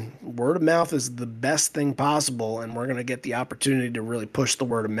moving. Word of mouth is the best thing possible, and we're going to get the opportunity to really push the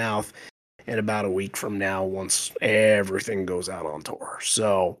word of mouth in about a week from now once everything goes out on tour.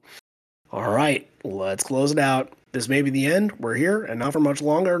 So, all right, let's close it out. This may be the end. We're here, and not for much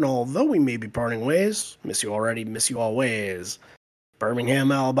longer, and although we may be parting ways, miss you already, miss you always.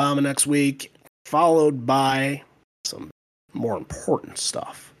 Birmingham, Alabama next week, followed by some more important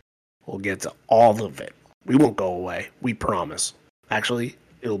stuff. We'll get to all of it. We won't go away. We promise. Actually,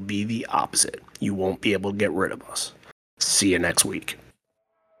 it'll be the opposite. You won't be able to get rid of us. See you next week.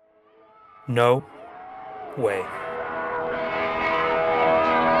 No way.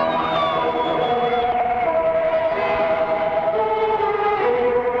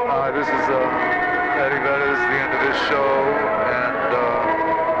 This is Eddie Vedder. This is the end of this show, and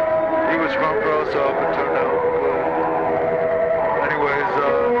he was front row, so it turned out good. Anyways,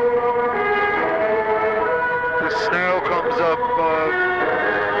 this snail comes up.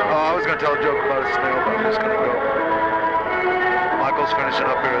 I was gonna tell a joke about a snail, but I'm just gonna go. Michael's finishing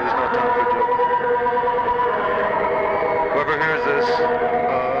up here. There's no time for a joke. Whoever hears this,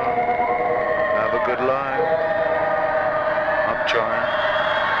 have a good line. I'm trying.